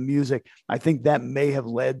enjoyed the music. I think that may have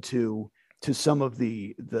led to some of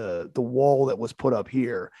the wall that was put up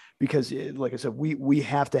here, because like I said, you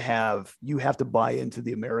have to buy into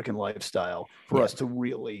the American lifestyle for us to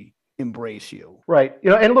really embrace you. Right.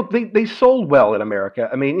 And look, they sold well in America.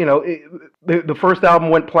 I mean, the first album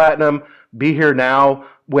went platinum. Be Here Now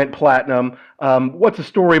went platinum. What's the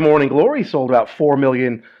Story? Morning Glory sold about 4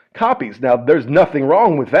 million copies. Now, there's nothing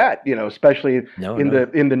wrong with that, especially in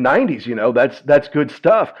the 90s. That's good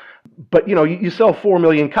stuff. But you sell 4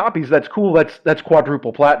 million copies. That's cool. That's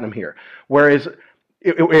quadruple platinum here. Whereas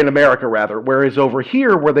in America, whereas over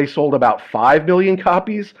here, where they sold about 5 million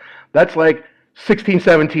copies, that's like 16,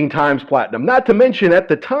 17 times platinum. Not to mention, at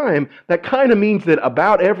the time, that kind of means that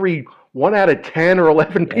about every 1 out of 10 or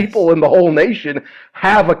 11 people in the whole nation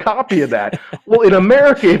have a copy of that. Well, in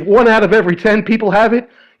America, if 1 out of every 10 people have it,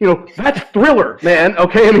 that's Thriller, man.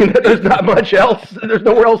 Okay, I mean, there's not much else. There's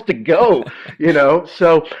nowhere else to go.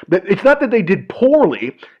 So it's not that they did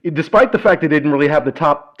poorly, despite the fact they didn't really have the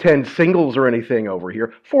top 10 singles or anything over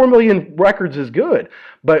here. 4 million records is good,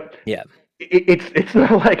 but it's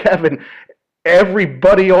not like having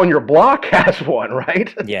everybody on your block has one,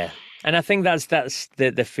 right? Yeah. And I think that's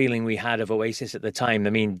the feeling we had of Oasis at the time. I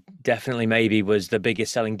mean, definitely maybe was the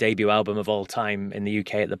biggest selling debut album of all time in the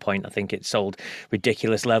UK at the point. I think it sold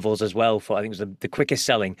ridiculous levels as well. I think it was the quickest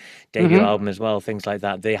selling debut album as well, things like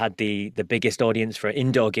that. They had the biggest audience for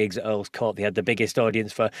indoor gigs at Earl's Court. They had the biggest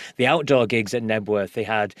audience for the outdoor gigs at Nebworth. They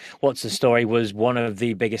had What's the Story was one of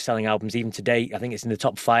the biggest selling albums even to date. I think it's in the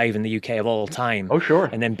top 5 in the UK of all time. Oh, sure.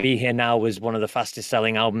 And then Be Here Now was one of the fastest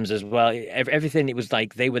selling albums as well. Everything, it was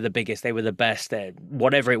like they were the biggest. They were the best,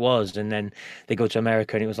 whatever it was. And then they go to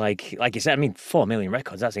America and it was like you said, I mean, 4 million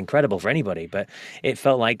records, that's incredible for anybody. But it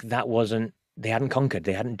felt like they hadn't conquered.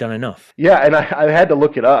 They hadn't done enough. Yeah, and I had to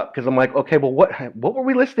look it up because I'm like, okay, well, what were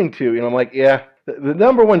we listening to? I'm like, yeah, the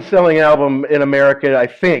number one selling album in America, I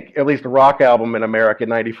think, at least a rock album in America in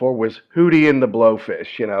 '94 was Hootie and the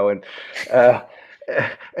Blowfish, and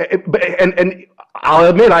I'll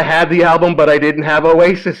admit I had the album, but I didn't have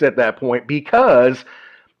Oasis at that point because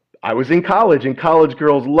I was in college, and college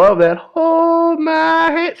girls love that Hold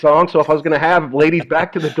My Hand song. So if I was going to have ladies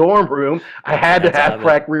back to the dorm room, I had to have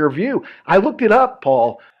Cracked Rear View. I looked it up,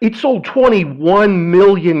 Paul. It sold 21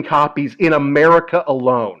 million copies in America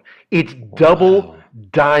alone. It's double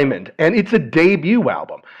diamond, and it's a debut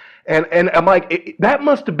album. And I'm like, that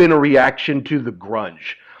must have been a reaction to the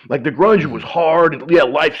grunge. Like, the grunge was hard,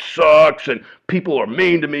 and life sucks, and people are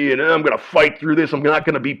mean to me, and I'm going to fight through this. I'm not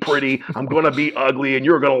going to be pretty. I'm going to be ugly, and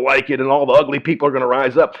you're going to like it, and all the ugly people are going to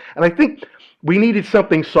rise up. And I think we needed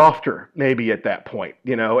something softer maybe at that point,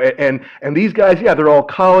 and these guys, they're all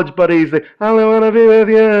college buddies. I want to be with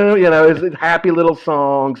you, it's happy little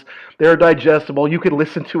songs. They're digestible. You could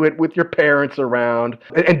listen to it with your parents around.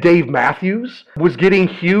 And Dave Matthews was getting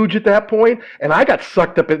huge at that point, and I got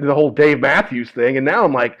sucked up into the whole Dave Matthews thing, and now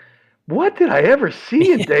I'm like, what did I ever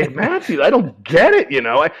see in Dave Matthews? I don't get it,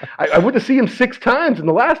 I went to see him 6 times, and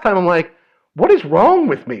the last time I'm like, what is wrong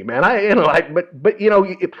with me, man?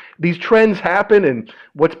 These trends happen, and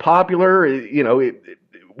what's popular,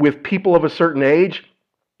 with people of a certain age,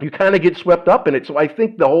 you kind of get swept up in it. So I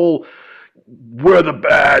think the whole, we're the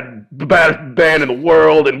baddest band in the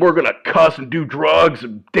world, and we're gonna cuss and do drugs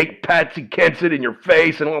and date Patsy Kensit in your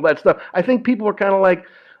face and all that stuff. I think people are kind of like,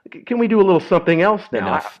 can we do a little something else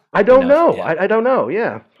now? I don't know. Yeah. I don't know.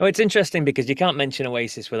 Yeah. Well, it's interesting because you can't mention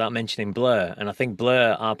Oasis without mentioning Blur. And I think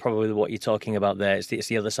Blur are probably what you're talking about there. It's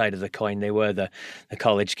the other side of the coin. They were the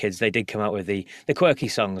college kids. They did come out with the quirky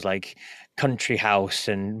songs like Country House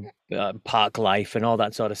and Park Life and all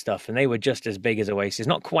that sort of stuff. And they were just as big as Oasis.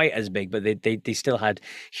 Not quite as big, but they still had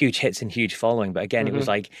huge hits and huge following. But again, it was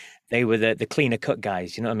like they were the cleaner cut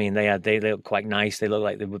guys. You know what I mean? They looked quite nice. They looked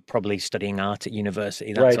like they were probably studying art at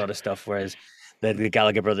university, that sort of stuff. Whereas the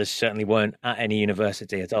Gallagher brothers certainly weren't at any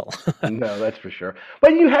university at all. No, that's for sure.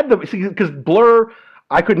 But you had because Blur,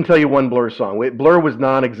 I couldn't tell you one Blur song. Blur was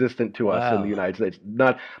non-existent to us in the United States.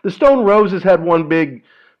 Not the Stone Roses had one big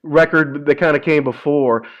record that kind of came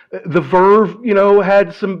before. The Verve,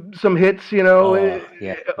 had some hits,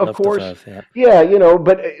 of course. Verve,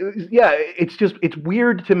 but it's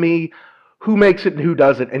weird to me who makes it and who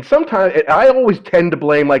doesn't. And sometimes I always tend to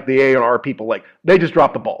blame like the A&R people, like they just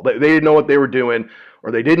dropped the ball. They didn't know what they were doing, or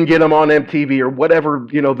they didn't get them on MTV or whatever,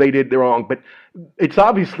 they did wrong. But it's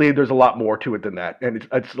obviously there's a lot more to it than that. And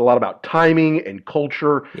it's a lot about timing and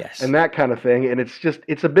culture and that kind of thing. And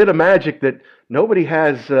it's a bit of magic that nobody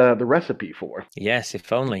has the recipe for. Yes,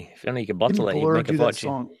 if only you could bottle it, you'd make a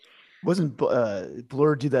fortune. Wasn't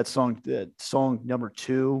Blur do that song number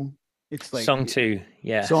 2? It's like song 2,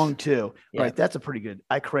 yeah. Song 2, yeah. Right? That's a pretty good.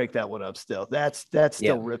 I crank that one up still. That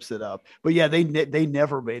still rips it up. But yeah, they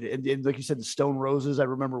never made it. And like you said, the Stone Roses. I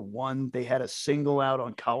remember one. They had a single out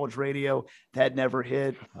on college radio that never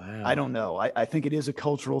hit. Wow. I don't know. I think it is a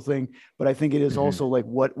cultural thing, but I think it is also like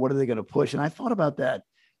what are they going to push? And I thought about that.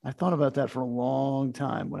 For a long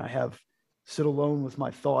time when I sit alone with my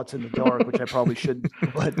thoughts in the dark, which I probably shouldn't.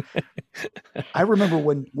 But I remember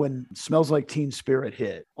when Smells Like Teen Spirit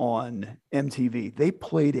hit on MTV, they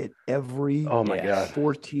played it every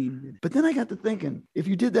 14. But then I got to thinking, if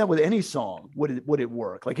you did that with any song, would it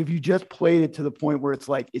work? Like if you just played it to the point where it's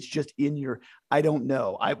like it's just in your, I don't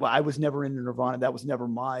know. I was never into Nirvana. That was never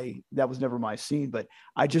my scene. But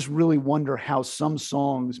I just really wonder how some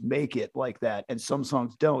songs make it like that and some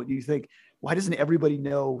songs don't. You think, why doesn't everybody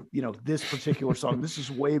know, this particular song? This is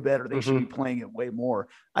way better. They should be playing it way more.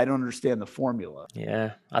 I don't understand the formula.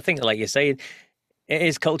 Yeah. I think, like you say, it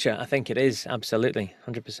is culture. I think it is. Absolutely.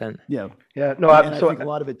 100%. Yeah. Yeah. No, I think a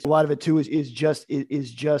lot of it too is just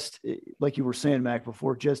like you were saying, Mac,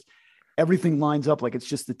 before, just everything lines up. Like it's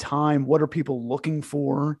just the time. What are people looking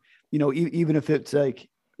for? Even if it's like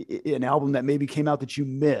an album that maybe came out that you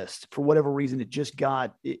missed for whatever reason, it just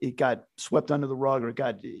got swept under the rug, or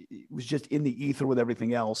it was just in the ether with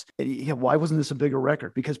everything else. Why wasn't this a bigger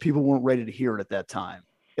record? Because people weren't ready to hear it at that time,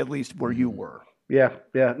 at least where you were. Yeah.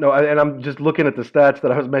 No, and I'm just looking at the stats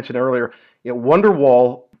that I was mentioning earlier.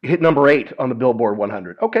 Wonderwall hit number 8 on the Billboard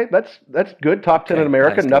 100. Okay, that's good. Top 10 in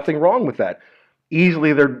America. Nothing wrong with that.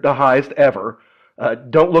 Easily they're the highest ever.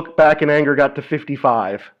 Don't Look Back in Anger got to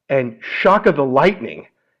 55, and Shock of the Lightning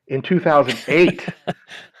in 2008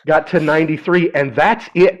 got to 93, and that's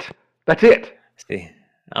it. See,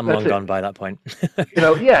 I'm long gone by that point.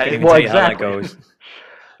 Well, exactly. How that goes.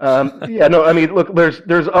 I mean, look,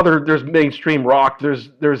 there's mainstream rock. There's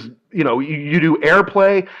you do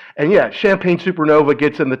Airplay, and Champagne Supernova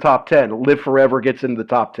gets in the top 10. Live Forever gets into the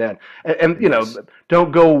top 10, and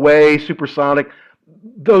Don't Go Away, Supersonic.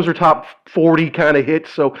 Those are top 40 kind of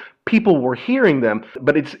hits, so people were hearing them.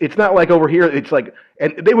 But it's not like over here. It's like,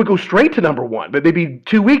 and they would go straight to number 1, but they'd be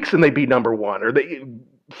 2 weeks and they'd be number 1, or they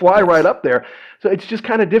fly right up there. So it's just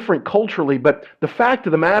kind of different culturally. But the fact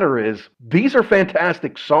of the matter is, these are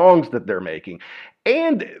fantastic songs that they're making,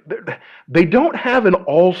 and they don't have an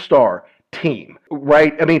all-star team,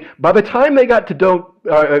 right? I mean, by the time they got to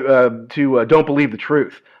Don't Believe the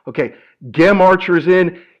Truth, okay, Gem Archer's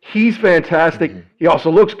in. He's fantastic. Mm-hmm. He also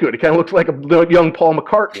looks good. He kind of looks like a young Paul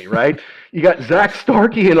McCartney, right? You got Zach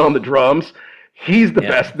Starkey in on the drums. He's the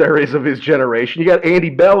best there is of his generation. You got Andy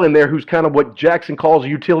Bell in there, who's kind of what Jackson calls a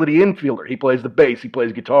utility infielder. He plays the bass, he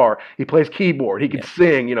plays guitar, he plays keyboard, he can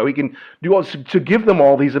sing, he can do all to give them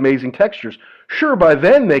all these amazing textures. Sure, by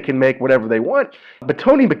then they can make whatever they want, but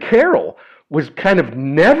Tony McCarroll was kind of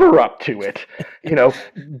never up to it.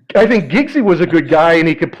 I think Giggsy was a good guy and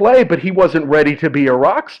he could play, but he wasn't ready to be a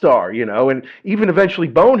rock star, and even eventually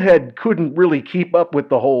Bonehead couldn't really keep up with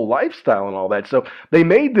the whole lifestyle and all that. So they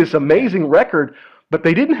made this amazing record, but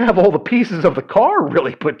they didn't have all the pieces of the car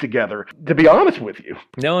really put together, to be honest with you.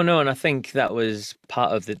 No, and I think that was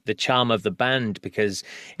part of the charm of the band, because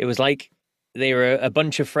it was like they were a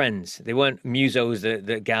bunch of friends. They weren't musos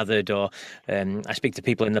that gathered, or I speak to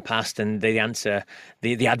people in the past and they answer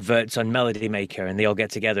the adverts on Melody Maker and they all get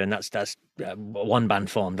together and that's one band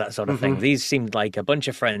formed, that sort of thing. These seemed like a bunch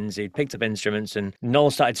of friends who picked up instruments, and Noel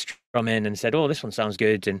started strumming and said, oh, this one sounds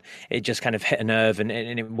good, and it just kind of hit a nerve and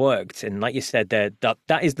it worked. And like you said,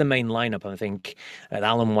 that is the main lineup. I think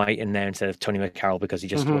Alan White in there instead of Tony McCarroll, because he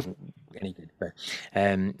just wasn't any good. But,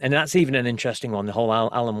 and that's even an interesting one, the whole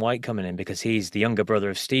Alan White coming in, because he's the younger brother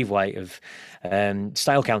of Steve White of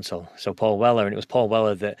Style Council, so Paul Weller, and it was Paul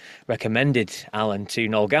Weller that recommended Alan to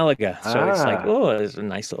Noel Gallagher. So it's like, there's a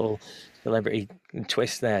nice little celebrity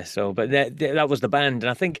twist there. So, but that was the band, and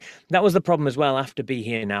I think that was the problem as well after Be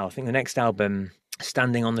Here Now. I think the next album,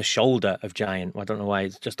 Standing on the Shoulder of Giant, I don't know why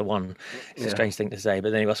it's just the one. It's a strange thing to say,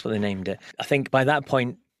 but then that's what they named it. I think by that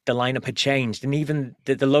point the lineup had changed, and even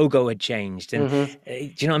the logo had changed, and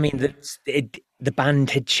do you know what I mean? The band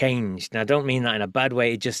had changed, and I don't mean that in a bad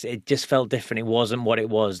way. It just felt different. It wasn't what it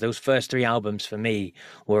was. Those first 3 albums for me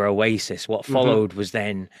were Oasis. What followed was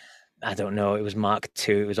then I don't know. It was Mark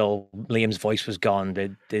II. It was all Liam's voice was gone.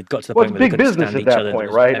 They'd got to the Well, point it's where big they couldn't business stand at each that other.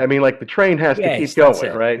 point, right? I mean, like the train has to keep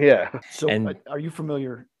going, right? Yeah. So And- are you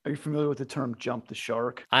familiar with the term "jump the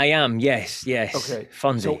shark"? I am. Yes. Okay.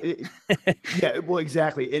 Fonzie. So yeah, well,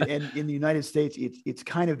 exactly. And in the United States, it's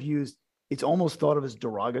kind of used. It's almost thought of as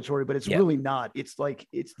derogatory, but it's really not. It's like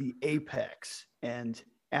it's the apex. And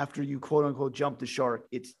after you quote unquote jump the shark,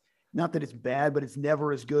 it's not that it's bad, but it's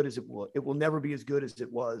never as good as it will. It will never be as good as it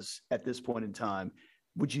was at this point in time.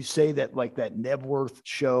 Would you say that like that Nebworth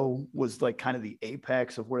show was like kind of the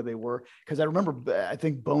apex of where they were? Because I remember, I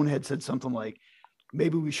think Bonehead said something like,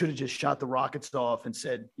 maybe we should have just shot the rockets off and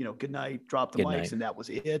said, good night, drop the mics, and that was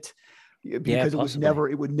it. Because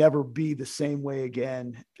it would never be the same way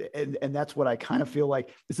again. And that's what I kind of feel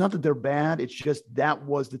like. It's not that they're bad. It's just that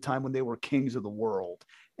was the time when they were kings of the world.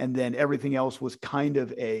 And then everything else was kind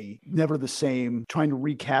of never the same, trying to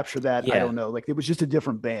recapture that. Yeah. I don't know. Like it was just a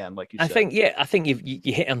different band, like you said. I think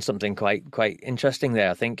you hit on something quite interesting there.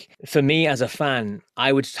 I think for me as a fan,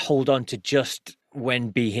 I would hold on to just when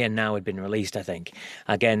Be Here Now had been released. I think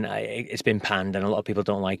again it's been panned and a lot of people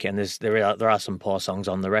don't like it, and there are some poor songs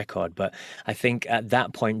on the record, but I think at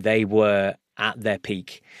that point they were at their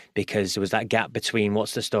peak because there was that gap between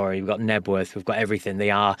What's the Story, we've got Nebworth, we've got everything.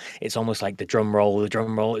 It's almost like the drum roll, it's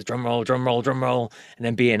drum roll, and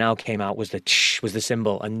then Be Here Now came out, was the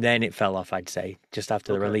symbol, and then it fell off, I'd say, just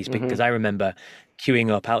after the release, because I remember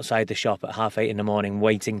queuing up outside the shop at 8:30 in the morning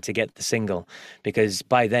waiting to get the single, because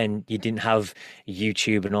by then you didn't have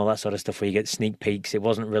YouTube and all that sort of stuff where you get sneak peeks. It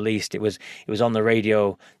wasn't released. It was on the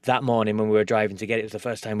radio that morning when we were driving to get it. It was the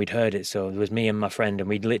first time we'd heard it, so it was me and my friend, and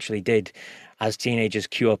we literally did, as teenagers,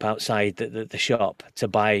 queue up outside the shop to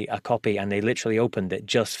buy a copy, and they literally opened it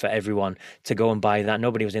just for everyone to go and buy that.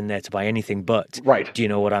 Nobody was in there to buy anything but, right. Do you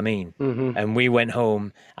know what I mean? Mm-hmm. And we went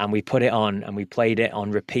home and we put it on and we played it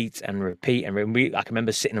on repeat. And I can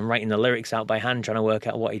remember sitting and writing the lyrics out by hand, trying to work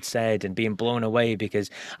out what he'd said and being blown away,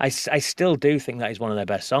 because I still do think that is one of their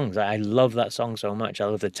best songs. I love that song so much. I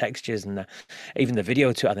love the textures and even the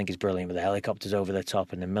video to it, I think is brilliant, with the helicopters over the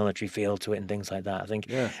top and the military feel to it and things like that. I think,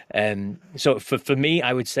 so for me,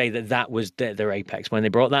 I would say that was their apex. When they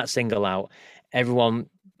brought that single out, everyone,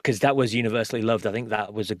 because that was universally loved, I think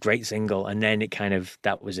that was a great single, and then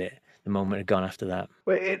that was it. The moment had gone after that.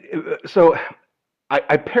 So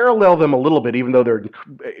I parallel them a little bit, even though they're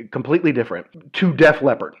completely different, to Def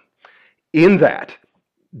Leppard. In that,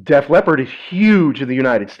 Def Leppard is huge in the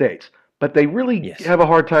United States, but they really have a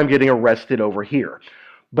hard time getting arrested over here.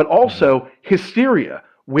 But also Hysteria,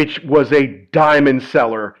 which was a diamond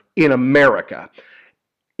seller in America.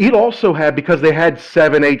 It also had, because they had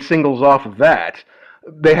 7-8 singles off of that,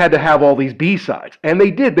 they had to have all these B-sides. And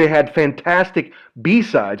they did. They had fantastic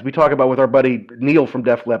B-sides. We talk about with our buddy Neil from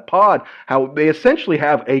Def Leppard Pod, how they essentially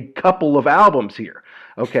have a couple of albums here.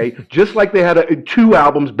 Okay, just like they had 2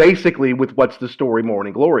 albums basically with What's the Story,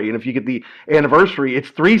 Morning Glory. And if you get the anniversary, it's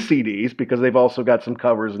 3 CDs, because they've also got some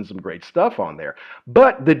covers and some great stuff on there.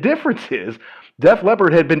 But the difference is Def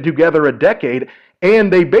Leppard had been together a decade,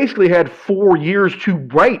 and they basically had 4 years to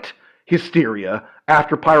write Hysteria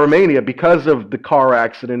after Pyromania because of the car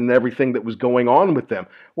accident and everything that was going on with them.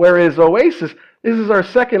 Whereas Oasis, this is our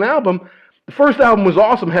second album. The first album was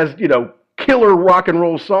awesome, has, killer rock and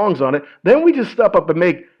roll songs on it. Then we just step up and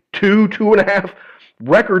make 2.5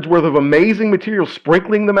 records worth of amazing material,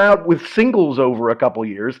 sprinkling them out with singles over a couple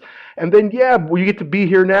years. And then, you get to Be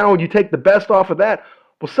Here Now, and you take the best off of that.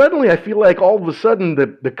 Well, suddenly I feel like all of a sudden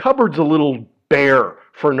the cupboard's a little bare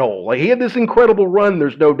for Noel. Like, he had this incredible run,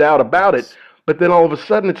 there's no doubt about it. But then all of a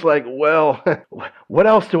sudden it's like, well, what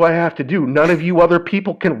else do I have to do? None of you other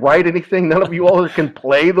people can write anything. None of you all can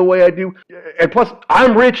play the way I do. And plus,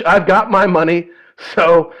 I'm rich. I've got my money.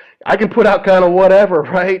 So I can put out kind of whatever,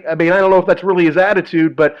 right? I mean, I don't know if that's really his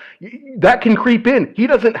attitude, but that can creep in. He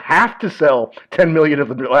doesn't have to sell 10 million of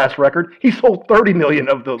the last record. He sold 30 million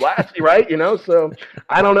of the last, right? So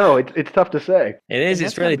I don't know. It's tough to say. It is.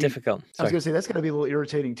 It's really difficult. I was going to say, that's going to be a little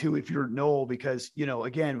irritating too if you're Noel, because,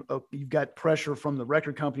 again, you've got pressure from the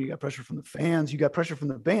record company, you got pressure from the fans, you got pressure from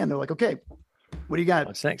the band. They're like, okay, what do you got?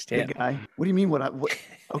 What's next? Yeah. Guy? What do you mean? What?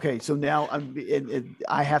 Okay, so now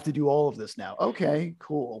I have to do all of this now. Okay,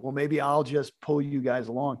 cool. Well, maybe I'll just pull you guys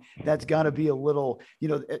along. That's got to be a little,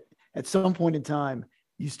 at some point in time,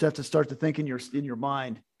 you have to start to think in your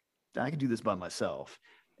mind, I can do this by myself.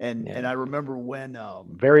 And I remember when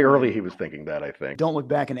very early he was thinking that, I think. Don't Look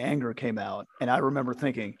Back in Anger came out, and I remember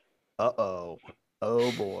thinking, oh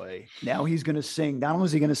boy, now he's going to sing. Not only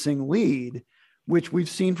is he going to sing lead, which we've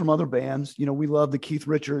seen from other bands. We love the Keith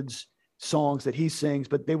Richards songs that he sings,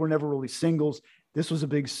 but they were never really singles. This was a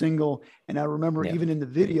big single. And I remember even in the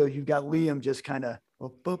video, you've got Liam just kind of,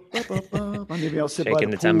 maybe I'll sit shaking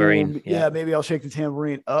by the tambourine. Yeah, maybe I'll shake the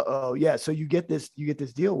tambourine. Yeah. So you get this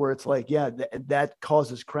deal where it's like, that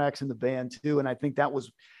causes cracks in the band too. And I think that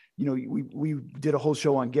was, we did a whole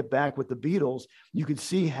show on Get Back with the Beatles. You could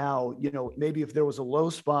see how, maybe if there was a low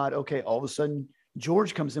spot, okay, all of a sudden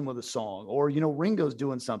George comes in with a song, or, Ringo's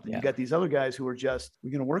doing something. You got these other guys who are just, we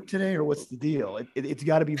going to work today, or what's the deal? It's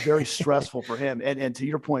got to be very stressful for him. And to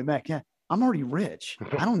your point, Mac, I'm already rich.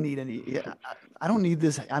 I don't need I don't need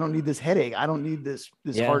this. I don't need this headache. I don't need this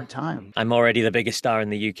hard time. I'm already the biggest star in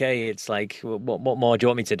the UK. It's like, what more do you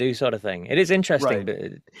want me to do, sort of thing. It is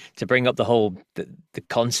interesting to bring up the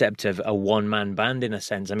concept of a one-man band in a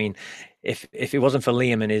sense. I mean, if it wasn't for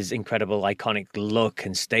Liam and his incredible iconic look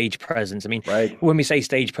and stage presence, I mean, when we say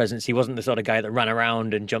stage presence, he wasn't the sort of guy that ran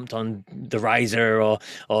around and jumped on the riser or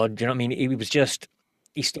do you know what I mean? He was just,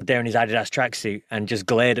 he stood there in his Adidas tracksuit and just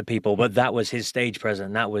glared at people, but that was his stage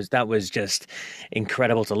presence. That was just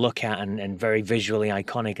incredible to look at and very visually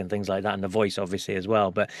iconic and things like that, and the voice obviously as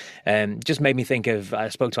well. But just made me think of, I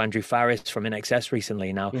spoke to Andrew Farriss from INXS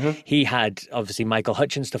recently. Now, he had obviously Michael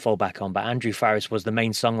Hutchence to fall back on, but Andrew Farriss was the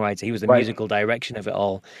main songwriter. He was the musical direction of it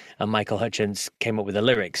all, and Michael Hutchence came up with the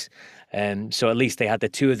lyrics. So at least they had the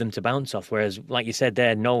two of them to bounce off. Whereas, like you said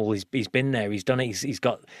there, Noel, he's been there, he's done it, he's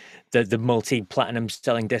got the multi-platinum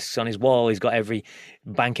selling discs on his wall, he's got every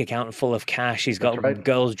bank account full of cash, he's got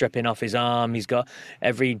girls dripping off his arm, he's got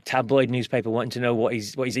every tabloid newspaper wanting to know what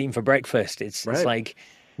he's eating for breakfast. It's like,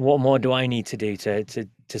 what more do I need to do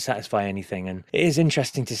to satisfy anything? And it is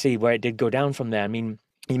interesting to see where it did go down from there. I mean,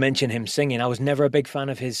 you mentioned him singing. I was never a big fan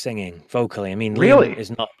of his singing vocally. I mean, Liam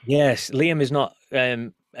is not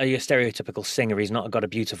a stereotypical singer. He's not got a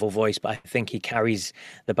beautiful voice, but I think he carries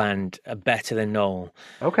the band better than Noel.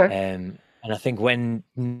 Okay. And I think when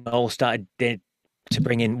Noel started to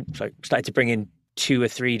bring in 2 or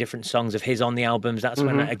 3 different songs of his on the albums, that's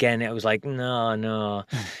when again it was like no.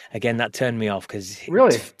 Again, that turned me off, because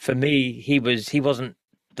for me he wasn't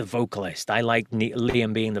the vocalist. I liked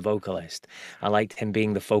Liam being the vocalist. I liked him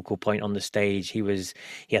being the focal point on the stage. He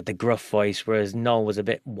had the gruff voice, whereas Noel was a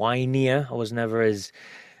bit whinier. I was never as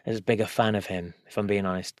big a fan of him, if I'm being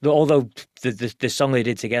honest. Although the song they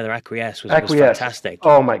did together, Acquiesce, was fantastic.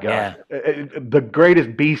 Oh my God. Yeah. The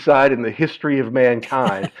greatest B-side in the history of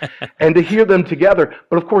mankind. And to hear them together.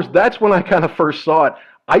 But of course, that's when I kind of first saw it.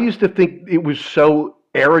 I used to think it was so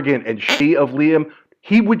arrogant and shitty of Liam.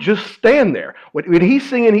 He would just stand there. When he's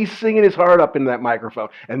singing his heart up into that microphone.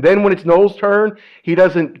 And then when it's Noel's turn, he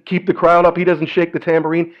doesn't keep the crowd up. He doesn't shake the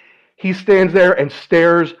tambourine. He stands there and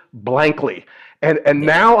stares blankly. And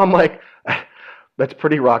now I'm like, that's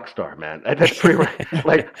pretty rock star, man. That's pretty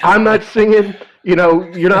like, I'm not singing, you're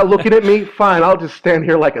not looking at me. Fine, I'll just stand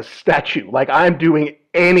here like a statue. Like I'm doing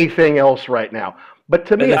anything else right now. But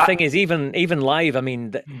to me, the thing is, even live, I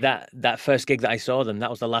mean, that first gig that I saw them, that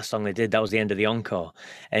was the last song they did. That was the end of the encore.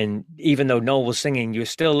 And even though Noel was singing, you were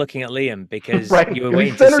still looking at Liam, because you were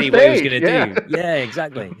waiting to see what he was going to do. Yeah,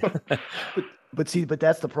 exactly. But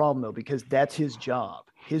that's the problem, though, because that's his job.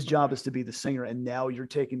 His job is to be the singer, and now you're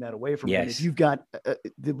taking that away from him. If you've got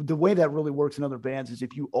the way that really works in other bands is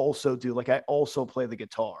if you also do, like, I also play the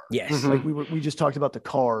guitar. Yes, like we just talked about the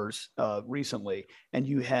Cars recently, and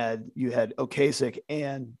you had Ocasek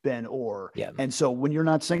and Ben Orr. Yeah, and so when you're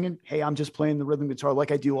not singing, hey, I'm just playing the rhythm guitar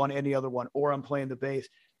like I do on any other one, or I'm playing the bass.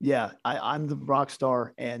 Yeah, I'm the rock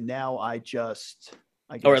star, and now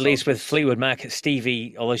or at least with Fleetwood Mac,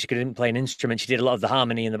 Stevie, although she couldn't play an instrument, she did a lot of the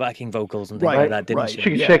harmany and the backing vocals and things like that, didn't she? She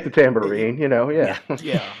could shake the tambourine, Yeah.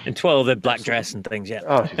 And twirl the black dress and things,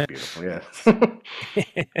 Oh, she's beautiful, yeah.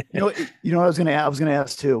 I was going to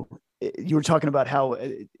ask too. You were talking about how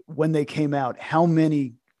when they came out, how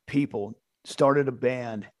many people started a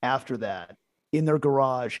band after that in their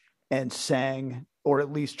garage and sang, or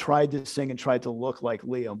at least tried to sing and tried to look like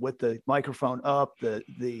Liam with the microphone up,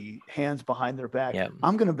 the hands behind their back. Yeah.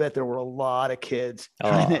 I'm going to bet there were a lot of kids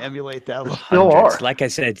trying to emulate that. Still are. Like I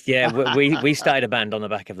said, we started a band on the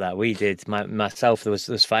back of that. We did. Myself, there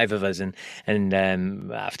was 5 of us, and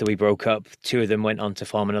after we broke up, 2 of them went on to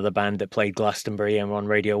form another band that played Glastonbury and were on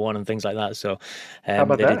Radio 1 and things like that. So they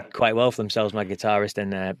did quite well for themselves, my guitarist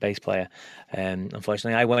and bass player.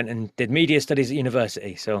 Unfortunately, I went and did media studies at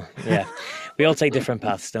university. So yeah, we all take different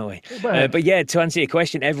paths, don't we? But yeah, to answer your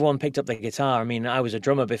question, everyone picked up the guitar. I mean, I was a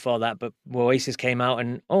drummer before that, but Oasis came out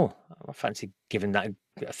and I fancy giving that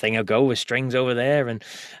thing a go with strings over there.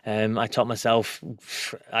 And I taught myself,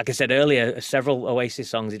 like I said earlier, several Oasis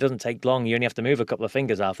songs. It doesn't take long. You only have to move a couple of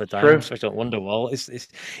fingers half the time. True. Especially on Wonderwall.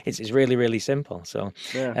 It's really, really simple. So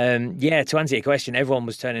Yeah. to answer your question, everyone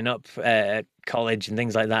was turning up at college and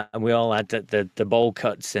things like that, and we all had the bowl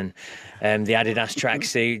cuts and the Adidas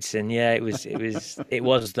tracksuits, and it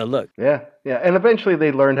was the look. Yeah. And eventually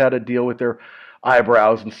they learned how to deal with their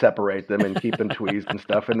eyebrows and separate them and keep them tweezed and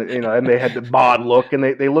stuff. And, and they had the bod look, and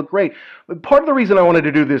they look great. But part of the reason I wanted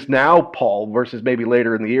to do this now, Paul, versus maybe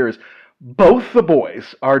later in the year, is both the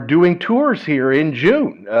boys are doing tours here in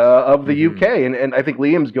June of the UK. And I think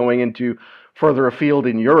Liam's going into further afield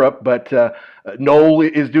in Europe, but Noel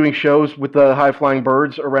is doing shows with the High Flying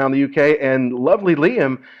Birds around the UK, and lovely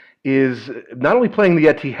Liam is not only playing the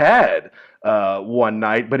Etihad one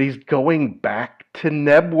night, but he's going back to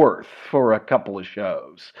Knebworth for a couple of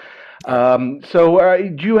shows.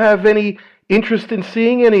 So do you have any interest in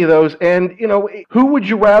seeing any of those? And, who would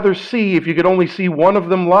you rather see if you could only see one of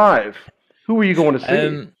them live? Who are you going to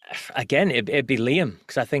see? Again, it'd be Liam,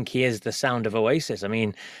 because I think he is the sound of Oasis. I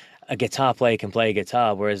mean, a guitar player can play a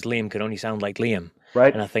guitar, whereas Liam could only sound like Liam.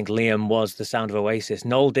 Right. And I think Liam was the sound of Oasis.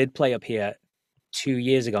 Noel did play up here 2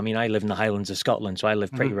 years ago. I mean, I live in the Highlands of Scotland, so I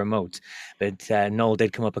live pretty remote. But Noel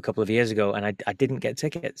did come up a couple of years ago, and I didn't get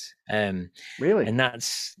tickets. Really? And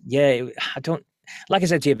that's, I don't, like I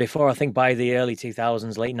said to you before, I think by the early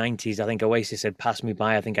 2000s, late 90s, I think Oasis had passed me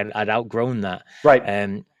by. I think I'd outgrown that.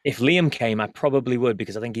 Right. If Liam came, I probably would,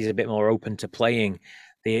 because I think he's a bit more open to playing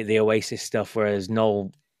the Oasis stuff, whereas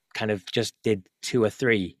Noel kind of just did 2 or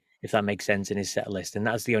 3, if that makes sense, in his set list. And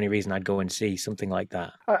that's the only reason I'd go and see something like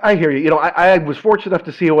that. I hear you. I was fortunate enough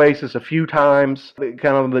to see Oasis a few times,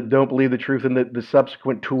 kind of the Don't Believe the Truth and the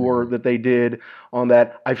subsequent tour that they did on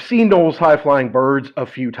that. I've seen Noel's High Flying Birds a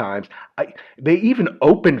few times. They even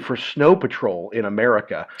opened for Snow Patrol in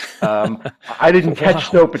America. I didn't catch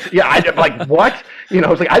Snow Patrol. Yeah, I like, what?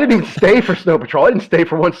 It's like, I didn't even stay for Snow Patrol. I didn't stay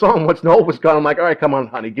for one song. Once Noel was gone, I'm like, all right, come on,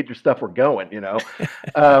 honey, get your stuff, we're going,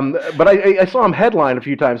 But I saw him headline a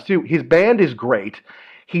few times too. His band is great.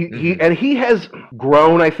 He has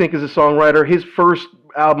grown, I think, as a songwriter. His first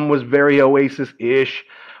album was very Oasis-ish,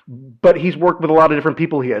 but he's worked with a lot of different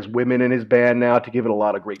people. He has women in his band now to give it a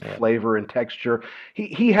lot of great flavor and texture.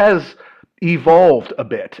 He has evolved a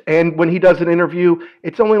bit, and when he does an interview,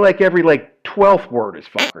 it's only like every 12th word is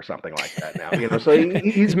fuck or something like that now. So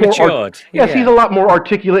he's more matured. He's a lot more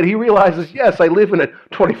articulate. He realizes, yes, I live in a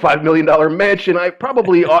 $25 million mansion. I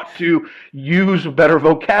probably ought to use better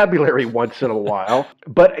vocabulary once in a while.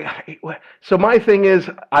 But so my thing is,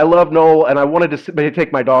 I love Noel, and I wanted to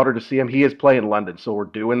take my daughter to see him. He is playing London, so we're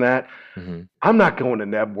doing that. I'm not going to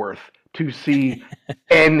Knebworth to see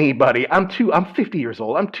anybody. I'm 50 years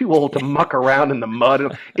old. I'm too old to muck around in the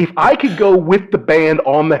mud. If I could go with the band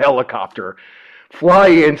on the helicopter, fly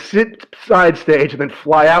in, sit side stage, and then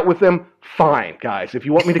fly out with them, fine, guys. If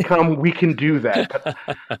you want me to come, we can do that.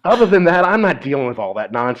 But other than that, I'm not dealing with all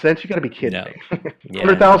that nonsense. You got to be kidding me.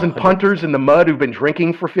 100,000 punters in the mud who've been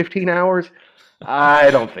drinking for 15 hours?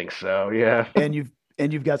 I don't think so. Yeah.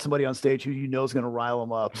 And you've got somebody on stage who is going to rile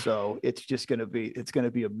them up, so it's going to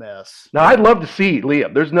be a mess. Now, I'd love to see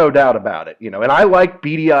Liam. There's no doubt about it, And I like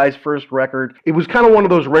BDI's first record. It was kind of one of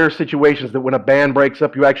those rare situations that when a band breaks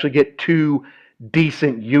up, you actually get 2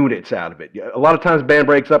 decent units out of it. A lot of times, band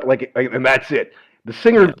breaks up and that's it. The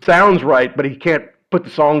singer sounds right, but he can't put the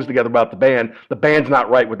songs together about the band. The band's not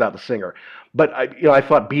right without the singer. But I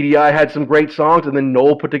thought BDI had some great songs, and then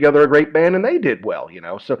Noel put together a great band, and they did well.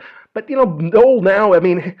 So. But Noel now, I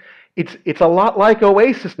mean, it's a lot like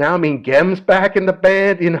Oasis now. I mean, Gem's back in the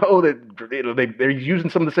band. They're using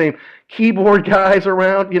some of the same keyboard guys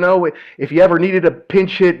around. If you ever needed a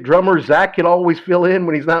pinch hit drummer, Zach could always fill in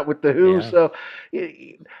when he's not with the Who. Yeah. So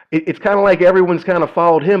it's kind of like everyone's kind of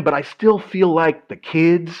followed him. But I still feel like the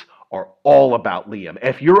kids are all about Liam.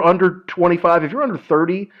 If you're under 25, if you're under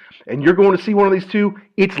 30, and you're going to see one of these two,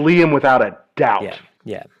 it's Liam without a doubt.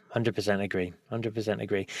 Yeah. 100% agree. 100%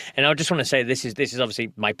 agree. And I just want to say this is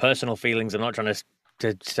obviously my personal feelings. I'm not trying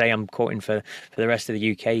to say I'm quoting for the rest of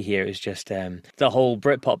the UK here. It's just the whole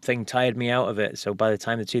Britpop thing tired me out of it. So by the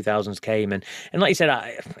time the 2000s came, and like you said,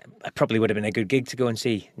 I probably would have been a good gig to go and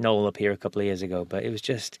see Noel up here a couple of years ago. But it was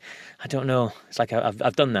just, I don't know. It's like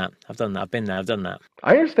I've done that. I've been there. I've done that.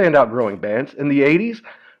 I understand outgrowing bands. In the 80s,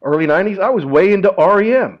 early 90s, I was way into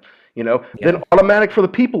REM. Then Automatic for the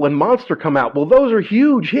People and Monster come out. Well, those are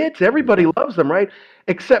huge hits. Everybody loves them, right?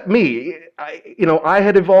 Except me. I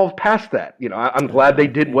had evolved past that. I'm glad they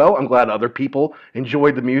did well. I'm glad other people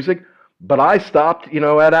enjoyed the music. But I stopped,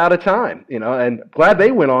 at out of time, and glad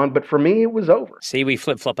they went on. But for me, it was over. See, we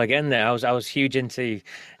flip flop again there. I was huge into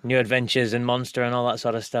New Adventures and Monster and all that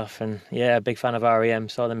sort of stuff, and yeah, big fan of REM.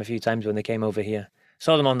 Saw them a few times when they came over here.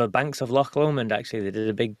 Saw them on the banks of Loch Lomond. Actually, they did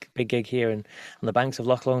a big gig here on the banks of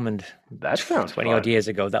Loch Lomond. That sounds 20 odd years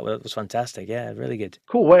ago. That was fantastic. Yeah, really good.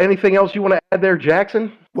 Cool. Well, anything else you want to add there,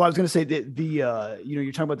 Jackson? Well, I was going to say the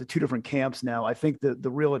you're talking about the two different camps now. I think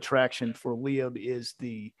the real attraction for Liam is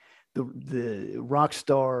the rock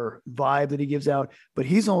star vibe that he gives out, but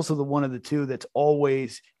he's also the one of the two that's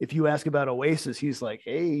always, if you ask about Oasis, he's like,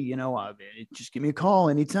 hey, just give me a call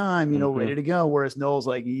anytime, ready to go. Whereas Noel's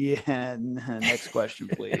like, yeah, next question,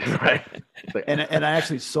 please. Right. And I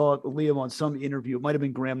actually saw Liam on some interview. It might have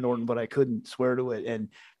been Graham Norton, but I couldn't swear to it. And,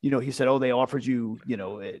 he said, oh, they offered you,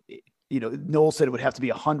 Noel said it would have to be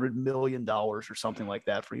 $100 million or something like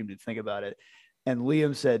that for him to think about it. And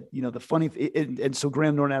Liam said, the funny, and so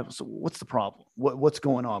Graham Norton asked, so what's the problem? What's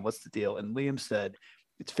going on? What's the deal? And Liam said,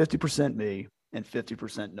 it's 50% me and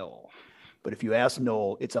 50% Noel. But if you ask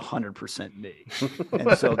Noel, it's 100% me.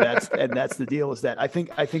 And so that's the deal, is that I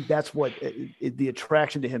think that's what the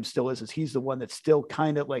attraction to him still is he's the one that's still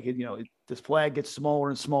kind of like, this flag gets smaller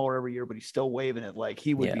and smaller every year, but he's still waving it like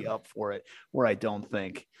he would be up for it, where I don't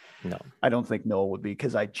think Noel would be,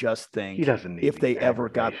 because I just think he doesn't need if they ever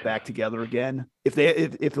got back together again,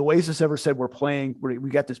 if Oasis ever said we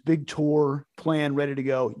got this big tour plan ready to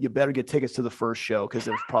go, you better get tickets to the first show, because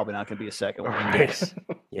there's probably not going to be a second one. Yes.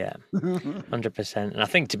 Yeah, 100%. And I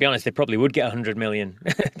think, to be honest, they probably would get 100 million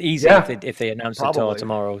easy if they announced the tour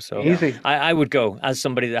tomorrow. So easy. I would go, as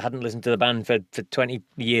somebody that hadn't listened to the band for 20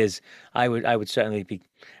 years. I would certainly be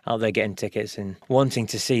out there getting tickets and wanting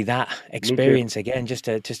to see that experience again, just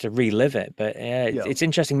to relive it. But it's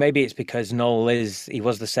interesting. Maybe it's because Noel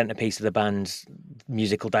was the centerpiece of the band's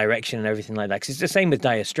musical direction and everything like that. Because it's the same with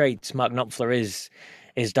Dire Straits. Mark Knopfler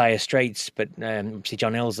is Dire Straits, but see,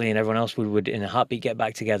 John Illsley and everyone else would in a heartbeat get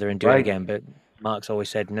back together and do it again. But Mark's always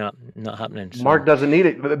said not happening. So. Mark doesn't need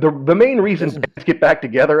it. The main reason bands get back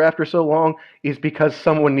together after so long is because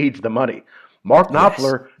someone needs the money. Mark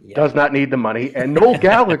Knopfler does not need the money, and Noel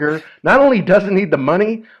Gallagher not only doesn't need the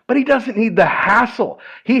money, but he doesn't need the hassle.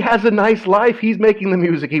 He has a nice life. He's making the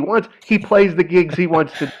music he wants. He plays the gigs he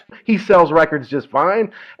wants to. He sells records just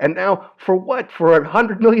fine. And now, for what? For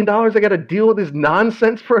 $100 million, I got to deal with this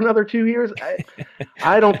nonsense for another 2 years?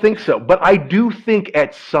 I don't think so. But I do think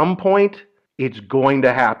at some point it's going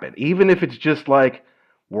to happen, even if it's just like,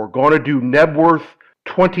 we're going to do Nebworth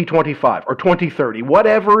 2025 or 2030,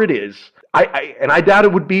 whatever it is. I doubt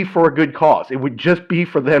it would be for a good cause. It would just be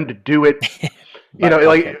for them to do it.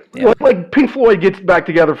 Like Pink Floyd gets back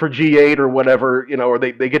together for G8 or whatever, or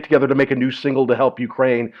they get together to make a new single to help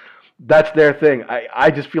Ukraine. That's their thing. I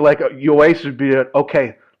just feel like Oasis would be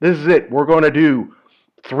okay, this is it. We're going to do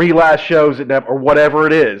 3 last shows at or whatever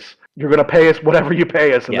it is. You're going to pay us whatever you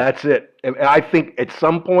pay us, and that's it. And I think at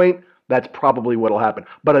some point that's probably what will happen.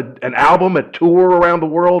 But an album, a tour around the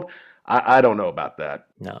world, I don't know about that.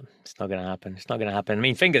 No, it's not going to happen. It's not going to happen. I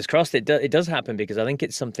mean, fingers crossed it does happen, because I think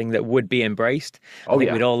it's something that would be embraced. I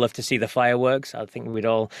think we'd all love to see the fireworks. I think we'd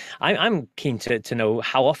all... I'm keen to know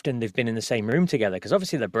how often they've been in the same room together, because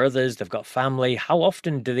obviously they're brothers, they've got family. How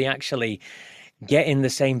often do they actually get in the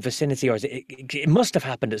same vicinity? Or it must have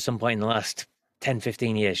happened at some point in the last 10,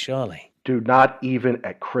 15 years, surely. Dude, not even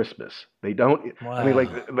at Christmas. They don't... Wow. I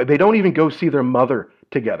mean, they don't even go see their mother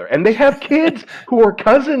together, and they have kids who are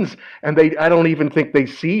cousins, and I don't even think they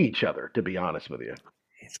see each other, to be honest with you.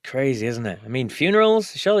 It's crazy, isn't it? I mean,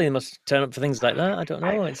 funerals, surely they must turn up for things like that. I don't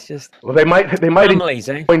know. It's just they might families,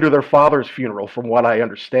 going to their father's funeral, from what I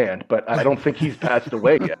understand, but I don't think he's passed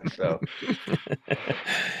away yet. So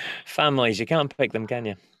families, you can't pick them, can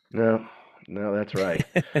you? No, that's right.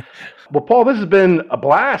 Well, Paul, this has been a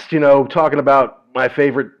blast. Talking about my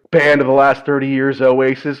favorite band of the last 30 years,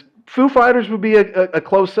 Oasis. Foo Fighters would be a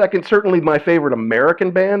close second. Certainly my favorite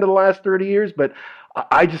American band of the last 30 years, but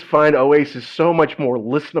I just find Oasis so much more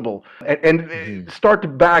listenable. And start to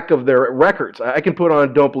back of their records. I can put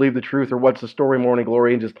on Don't Believe the Truth or What's the Story, Morning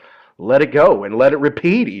Glory, and just let it go and let it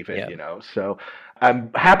repeat even, So I'm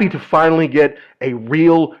happy to finally get a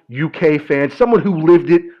real UK fan, someone who lived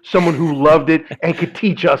it, someone who loved it, and could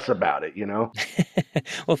teach us about it,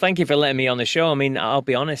 Well, thank you for letting me on the show. I mean, I'll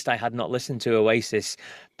be honest, I had not listened to Oasis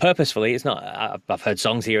purposefully. It's not, I've heard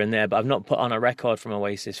songs here and there, but I've not put on a record from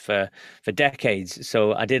Oasis for decades.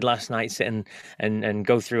 So I did last night sit and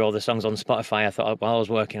go through all the songs on Spotify. I thought while I was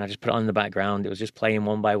working, I just put it on in the background. It was just playing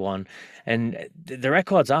one by one. And the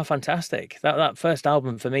records are fantastic. That first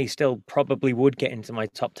album for me still probably would get get into my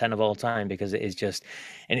top 10 of all time because it is just,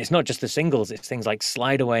 and it's not just the singles, it's things like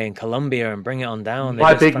Slide Away and Columbia and Bring It On Down.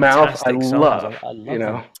 My Big Mouth, I love you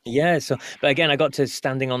know. Them. Yeah, so, but again, I got to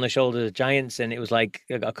Standing on the Shoulders of Giants, and it was like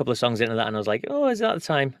a couple of songs into that, and I was like, oh, is that the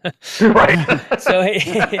time? Right. So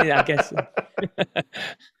I guess.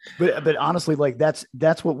 But honestly, like that's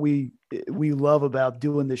what we love about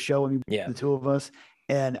doing the show. I mean, the two of us.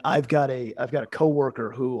 And I've got a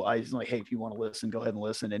coworker who I was like, hey, if you want to listen, go ahead and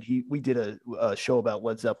listen. And we did a show about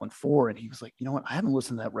Led Zeppelin 4, and he was like, you know what? I haven't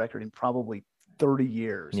listened to that record in probably 30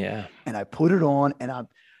 years. Yeah. And I put it on, and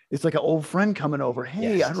it's like an old friend coming over.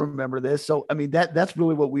 Hey, yes. I remember this. So, I mean, that's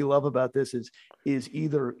really what we love about this is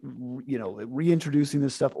either, you know, reintroducing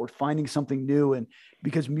this stuff or finding something new. And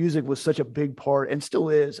because music was such a big part and still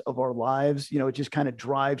is of our lives, you know, it just kind of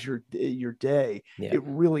drives your day. Yeah. It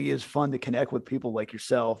really is fun to connect with people like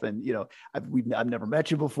yourself. And, you know, I've never met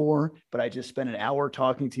you before, but I just spent an hour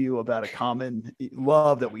talking to you about a common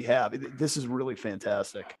love that we have. This is really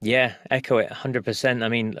fantastic. Yeah. Echo it 100%. I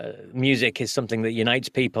mean, music is something that unites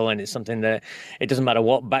people, and it's something that it doesn't matter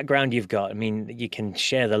what background you've got. I mean, you can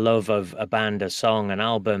share the love of a band, a song, an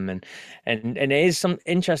album, and it is some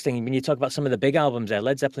interesting when you talk about some of the big albums there.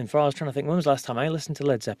 Led Zeppelin 4, I was trying to think, when was the last time I listened to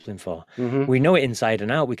Led Zeppelin 4? Mm-hmm. We know it inside and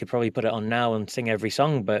out. We could probably put it on now and sing every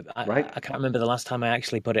song, but I can't remember the last time I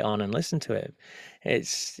actually put it on and listened to it.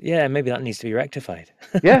 It's, maybe that needs to be rectified.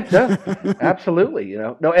 Yeah, no, absolutely. You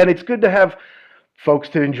know, no, and it's good to have folks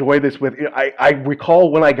to enjoy this with. I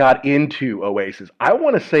recall when I got into Oasis, I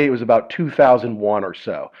want to say it was about 2001 or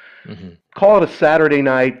so. Mm-hmm. Call it a Saturday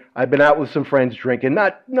night. I've been out with some friends drinking,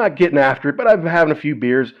 not getting after it, but I've been having a few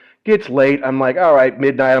beers. Gets late. I'm like, all right,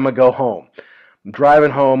 midnight, I'm going to go home. I'm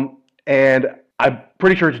driving home, and I'm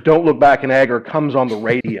pretty sure it's Don't Look Back in Anger comes on the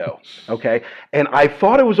radio, okay? And I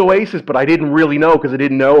thought it was Oasis, but I didn't really know because I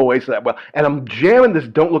didn't know Oasis that well. And I'm jamming this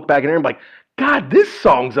Don't Look Back in Anger. I'm like, God, this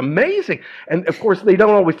song's amazing. And, of course, they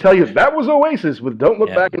don't always tell you that was Oasis with Don't Look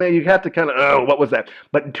Back in Anger. You have to kind of, oh, what was that?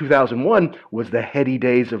 But in 2001 was the heady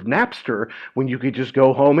days of Napster when you could just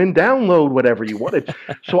go home and download whatever you wanted.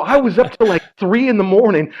 So I was up till like 3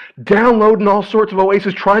 a.m. downloading all sorts of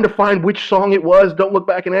Oasis, trying to find which song it was, Don't Look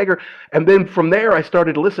Back in Anger. And then from there, I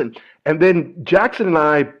started to listen. And then Jackson and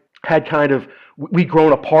I had kind of, we'd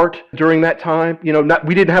grown apart during that time. You know,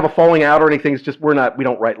 we didn't have a falling out or anything. It's just we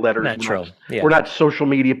don't write letters. Natural. We're not social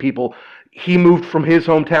media people. He moved from his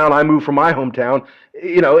hometown. I moved from my hometown.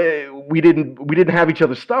 You know, we didn't have each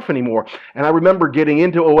other's stuff anymore. And I remember getting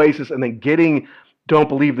into Oasis and then getting Don't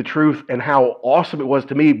Believe the Truth and how awesome it was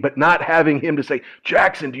to me, but not having him to say,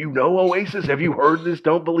 Jackson, do you know Oasis? Have you heard this?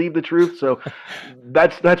 Don't Believe the Truth. So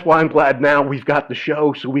that's why I'm glad now we've got the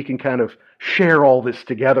show so we can kind of share all this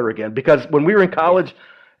together again. Because when we were in college,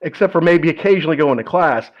 except for maybe occasionally going to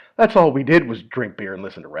class, that's all we did was drink beer and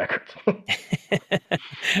listen to records.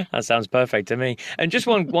 That sounds perfect to me. And just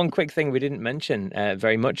one quick thing we didn't mention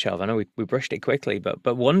very much of. I know we brushed it quickly, but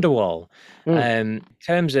Wonderwall, in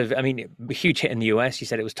terms of, I mean, a huge hit in the US. You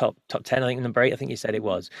said it was top 10, I think, number 8. I think you said it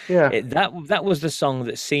was. Yeah. That was the song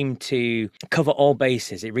that seemed to cover all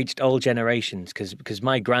bases. It reached all generations because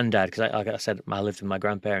my granddad, because like I said, I lived with my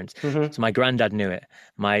grandparents, so my granddad knew it.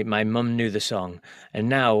 My mum knew the song, and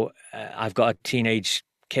now I've got a teenage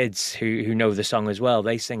kids who know the song as well.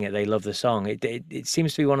 They sing it, they love the song. It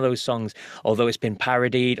seems to be one of those songs, although it's been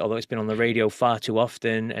parodied, although it's been on the radio far too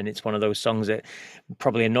often, and it's one of those songs that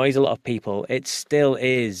probably annoys a lot of people, it still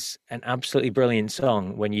is an absolutely brilliant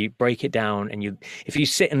song when you break it down. And if you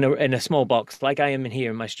sit in a small box like I am in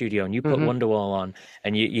here in my studio and you put Wonderwall on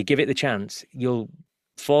and you give it the chance, you'll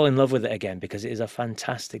fall in love with it again because it is a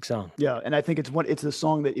fantastic song. Yeah, and I think it's a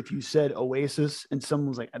song that if you said Oasis and someone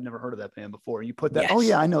was like, I've never heard of that band before, and you put that, oh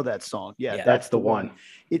yeah, I know that song. Yeah, that's the one.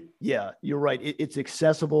 You're right. It's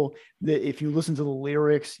accessible. If you listen to the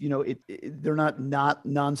lyrics, you know, they're not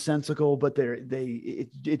nonsensical, but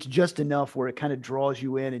it's just enough where it kind of draws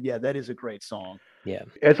you in. And yeah, that is a great song. Yeah.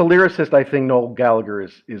 As a lyricist, I think Noel Gallagher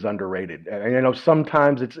is underrated. And I know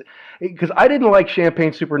sometimes it's because I didn't like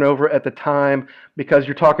Champagne Supernova at the time because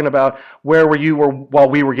you're talking about where were you while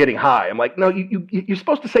we were getting high. I'm like, no, you're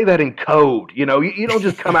supposed to say that in code. You know, you don't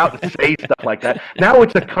just come out and say stuff like that. Now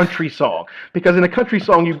it's a country song because in a country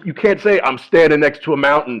song, you can't say I'm standing next to a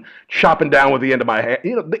mountain chopping down with the end of my hand.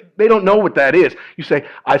 You know, they don't know what that is. You say,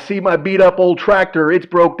 I see my beat up old tractor. It's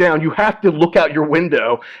broke down. You have to look out your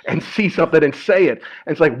window and see something and say it. it.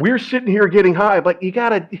 And it's like, we're sitting here getting high. Like, you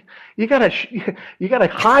gotta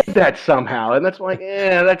hide that somehow. And that's like,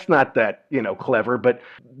 that's not that, clever. But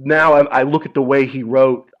now I look at the way he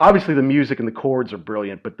wrote. Obviously, the music and the chords are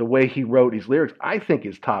brilliant, but the way he wrote his lyrics, I think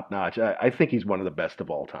is top notch. I think he's one of the best of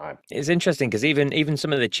all time. It's interesting because even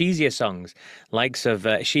some of the cheesier songs, likes of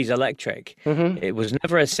She's Electric, it was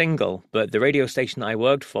never a single, but the radio station that I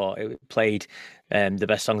worked for, it played the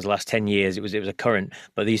best songs of the last 10 years. It was a current,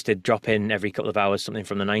 but they used to drop in every couple of hours something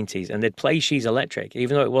from the 90s, and they'd play She's Electric,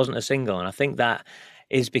 even though it wasn't a single. And I think that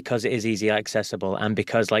is because it is easy accessible, and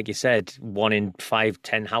because, like you said, 1 in 5,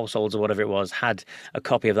 10 households or whatever it was had a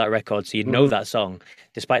copy of that record, so you'd know that song,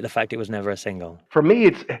 despite the fact it was never a single. For me,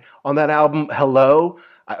 it's on that album, Hello.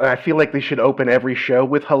 I feel like they should open every show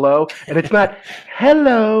with hello. And it's not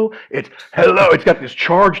hello, it's hello. It's got this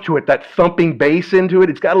charge to it, that thumping bass into it.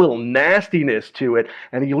 It's got a little nastiness to it.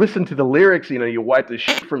 And you listen to the lyrics, you wipe the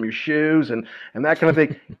shit from your shoes and that kind of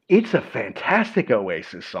thing. It's a fantastic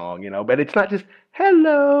Oasis song, but it's not just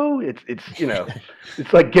hello. It's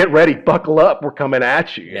it's like, get ready, buckle up, we're coming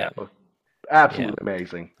at you. Yeah. Absolutely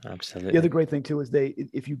amazing. Absolutely. The other great thing too is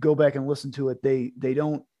if you go back and listen to it, they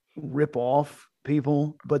don't rip off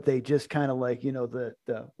people, but they just kind of like, the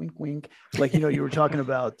wink, wink, like, you were talking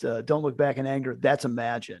about Don't Look Back in Anger. That's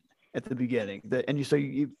Imagine at the beginning.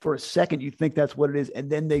 You for a second, you think that's what it is. And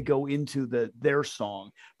then they go into their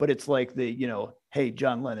song, but it's like hey,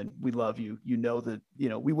 John Lennon, we love you.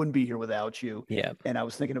 We wouldn't be here without you. Yeah. And I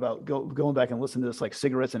was thinking about going back and listening to this, like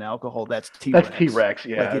Cigarettes and Alcohol. That's T-Rex. That's T-Rex.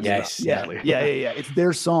 Yeah. Like yes. Yeah. It's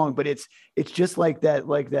their song, but it's just like that,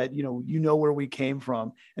 where we came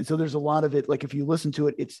from. And so there's a lot of it. Like if you listen to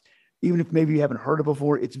it, it's, even if maybe you haven't heard it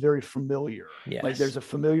before, it's very familiar. Yes. Like there's a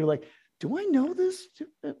familiar, like, do I know this?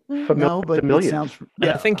 No, but it sounds.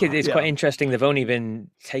 I think it's quite interesting. They've only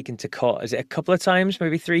been taken to court, is it a couple of times,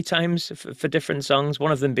 maybe 3 times for different songs?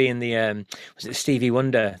 One of them being the was it Stevie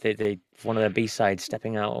Wonder? They one of their B-sides,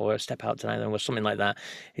 Stepping Out or Step Out Tonight, or something like that.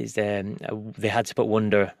 Is they had to put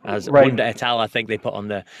Wonder as Wonder et al. I think they put on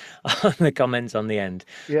the comments on the end.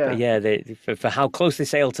 Yeah, but yeah. For how close they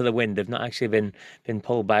sail to the wind, they've not actually been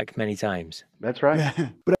pulled back many times. That's right.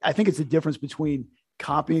 But I think it's a difference between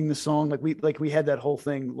copying the song, like we had that whole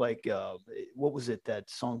thing, like what was it, that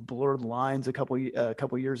song Blurred Lines a couple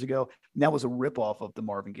years ago, and that was a ripoff of the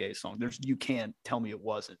Marvin Gaye song. You can't tell me it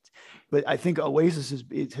wasn't. But I think Oasis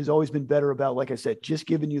has always been better about, like I said, just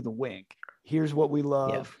giving you the wink. Here's what we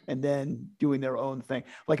love, and then doing their own thing.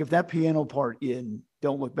 Like if that piano part in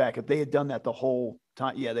Don't Look Back, if they had done that the whole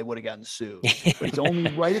time, they would have gotten sued. But it's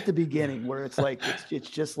only right at the beginning where it's like it's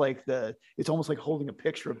just like it's almost like holding a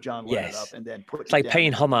picture of John Lennon up and then putting. It's like down.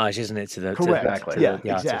 paying homage, isn't it? To the correct. To the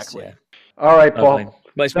artist, exactly. Yeah. All right, Paul. Lovely.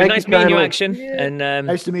 Well, it's been nice meeting you, Action. Yeah. And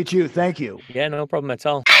nice to meet you. Thank you. Yeah, no problem at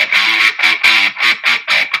all.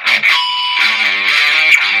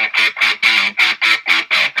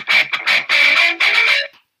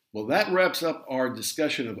 Well, that wraps up our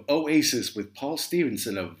discussion of Oasis with Paul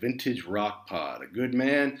Stevenson of Vintage Rock Pod, a good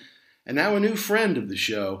man and now a new friend of the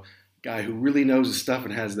show, guy who really knows his stuff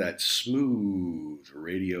and has that smooth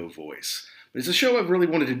radio voice. But it's a show I've really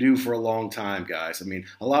wanted to do for a long time, guys. I mean,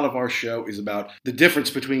 a lot of our show is about the difference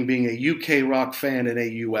between being a UK rock fan and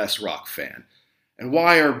a US rock fan. And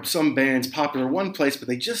why are some bands popular in one place, but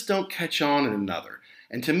they just don't catch on in another?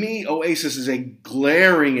 And to me, Oasis is a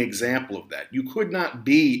glaring example of that. You could not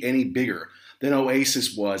be any bigger than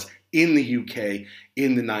Oasis was in the UK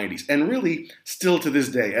in the 90s. And really, still to this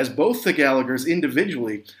day, as both the Gallaghers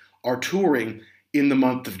individually are touring in the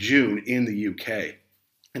month of June in the UK.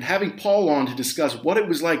 And having Paul on to discuss what it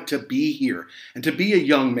was like to be here and to be a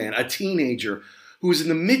young man, a teenager, who was in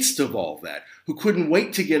the midst of all that, who couldn't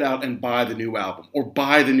wait to get out and buy the new album or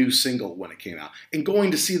buy the new single when it came out. And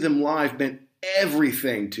going to see them live meant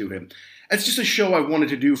everything to him. It's just a show I wanted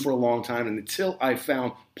to do for a long time, and until I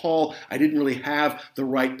found Paul, I didn't really have the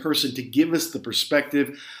right person to give us the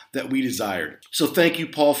perspective that we desired. So thank you,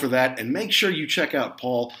 Paul, for that, and make sure you check out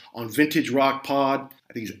Paul on Vintage Rock Pod.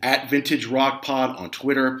 I think he's at Vintage Rock Pod on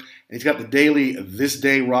Twitter, and he's got the daily This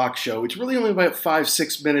Day Rock Show. It's really only about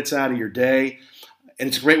 5-6 minutes out of your day, and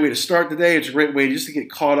it's a great way to start the day. It's a great way just to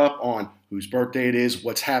get caught up on whose birthday it is,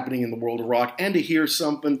 what's happening in the world of rock, and to hear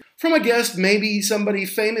something from a guest, maybe somebody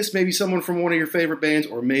famous, maybe someone from one of your favorite bands,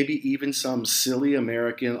 or maybe even some silly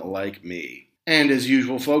American like me. And as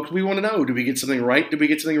usual, folks, we want to know, did we get something right? Did we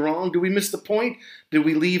get something wrong? Did we miss the point? Did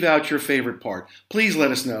we leave out your favorite part? Please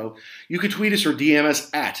let us know. You can tweet us or DM us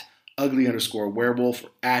at ugly_werewolf or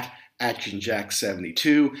at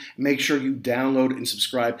ActionJack72. Make sure you download and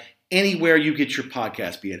subscribe anywhere you get your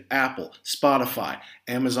podcast, be it Apple, Spotify,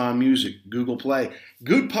 Amazon Music, Google Play.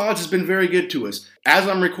 Good Pods has been very good to us. As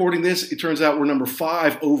I'm recording this, it turns out we're number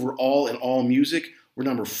 5 overall in all music. We're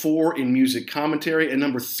number 4 in music commentary and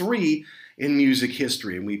number 3 in music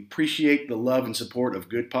history. And we appreciate the love and support of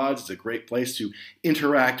Good Pods. It's a great place to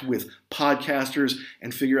interact with podcasters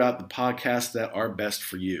and figure out the podcasts that are best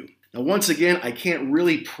for you. Now, once again, I can't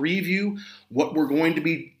really preview what we're going to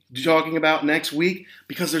be talking about next week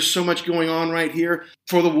because there's so much going on right here.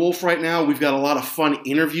 For The Wolf right now, we've got a lot of fun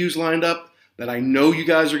interviews lined up that I know you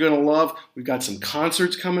guys are going to love. We've got some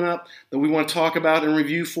concerts coming up that we want to talk about and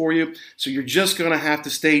review for you. So you're just going to have to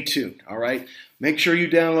stay tuned, all right? Make sure you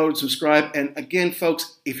download and subscribe. And again,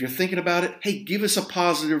 folks, if you're thinking about it, hey, give us a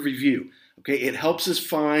positive review. Okay, it helps us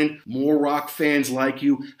find more rock fans like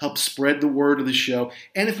you, helps spread the word of the show.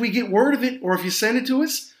 And if we get word of it, or if you send it to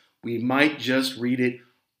us, we might just read it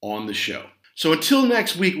on the show. So until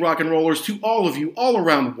next week, rock and rollers, to all of you all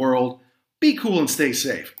around the world, be cool and stay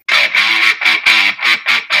safe.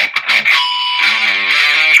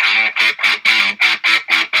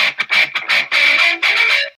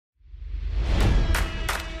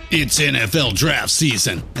 It's NFL draft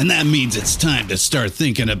season, and that means it's time to start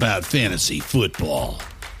thinking about fantasy football.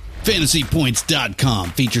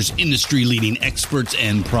 FantasyPoints.com features industry-leading experts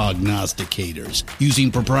and prognosticators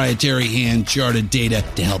using proprietary hand-charted data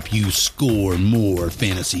to help you score more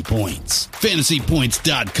fantasy points.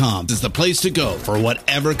 FantasyPoints.com is the place to go for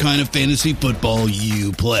whatever kind of fantasy football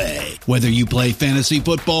you play. Whether you play fantasy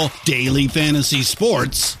football, daily fantasy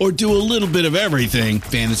sports, or do a little bit of everything,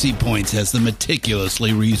 Fantasy Points has the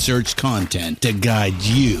meticulously researched content to guide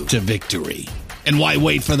you to victory. And why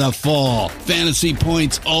wait for the fall? Fantasy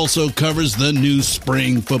Points also covers the new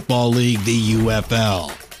spring football league, the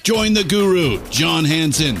UFL. Join the guru, John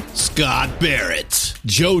Hansen, Scott Barrett,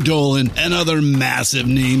 Joe Dolan, and other massive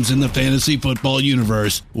names in the fantasy football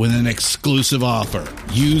universe with an exclusive offer.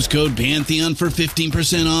 Use code Pantheon for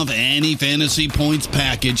 15% off any Fantasy Points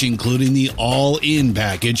package, including the all-in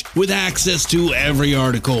package, with access to every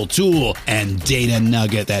article, tool, and data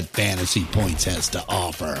nugget that Fantasy Points has to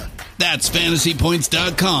offer. That's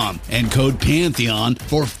FantasyPoints.com and code Pantheon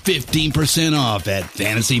for 15% off at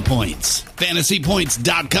Fantasy Points.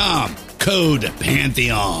 FantasyPoints.com, code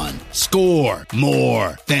Pantheon. Score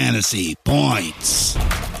more fantasy points.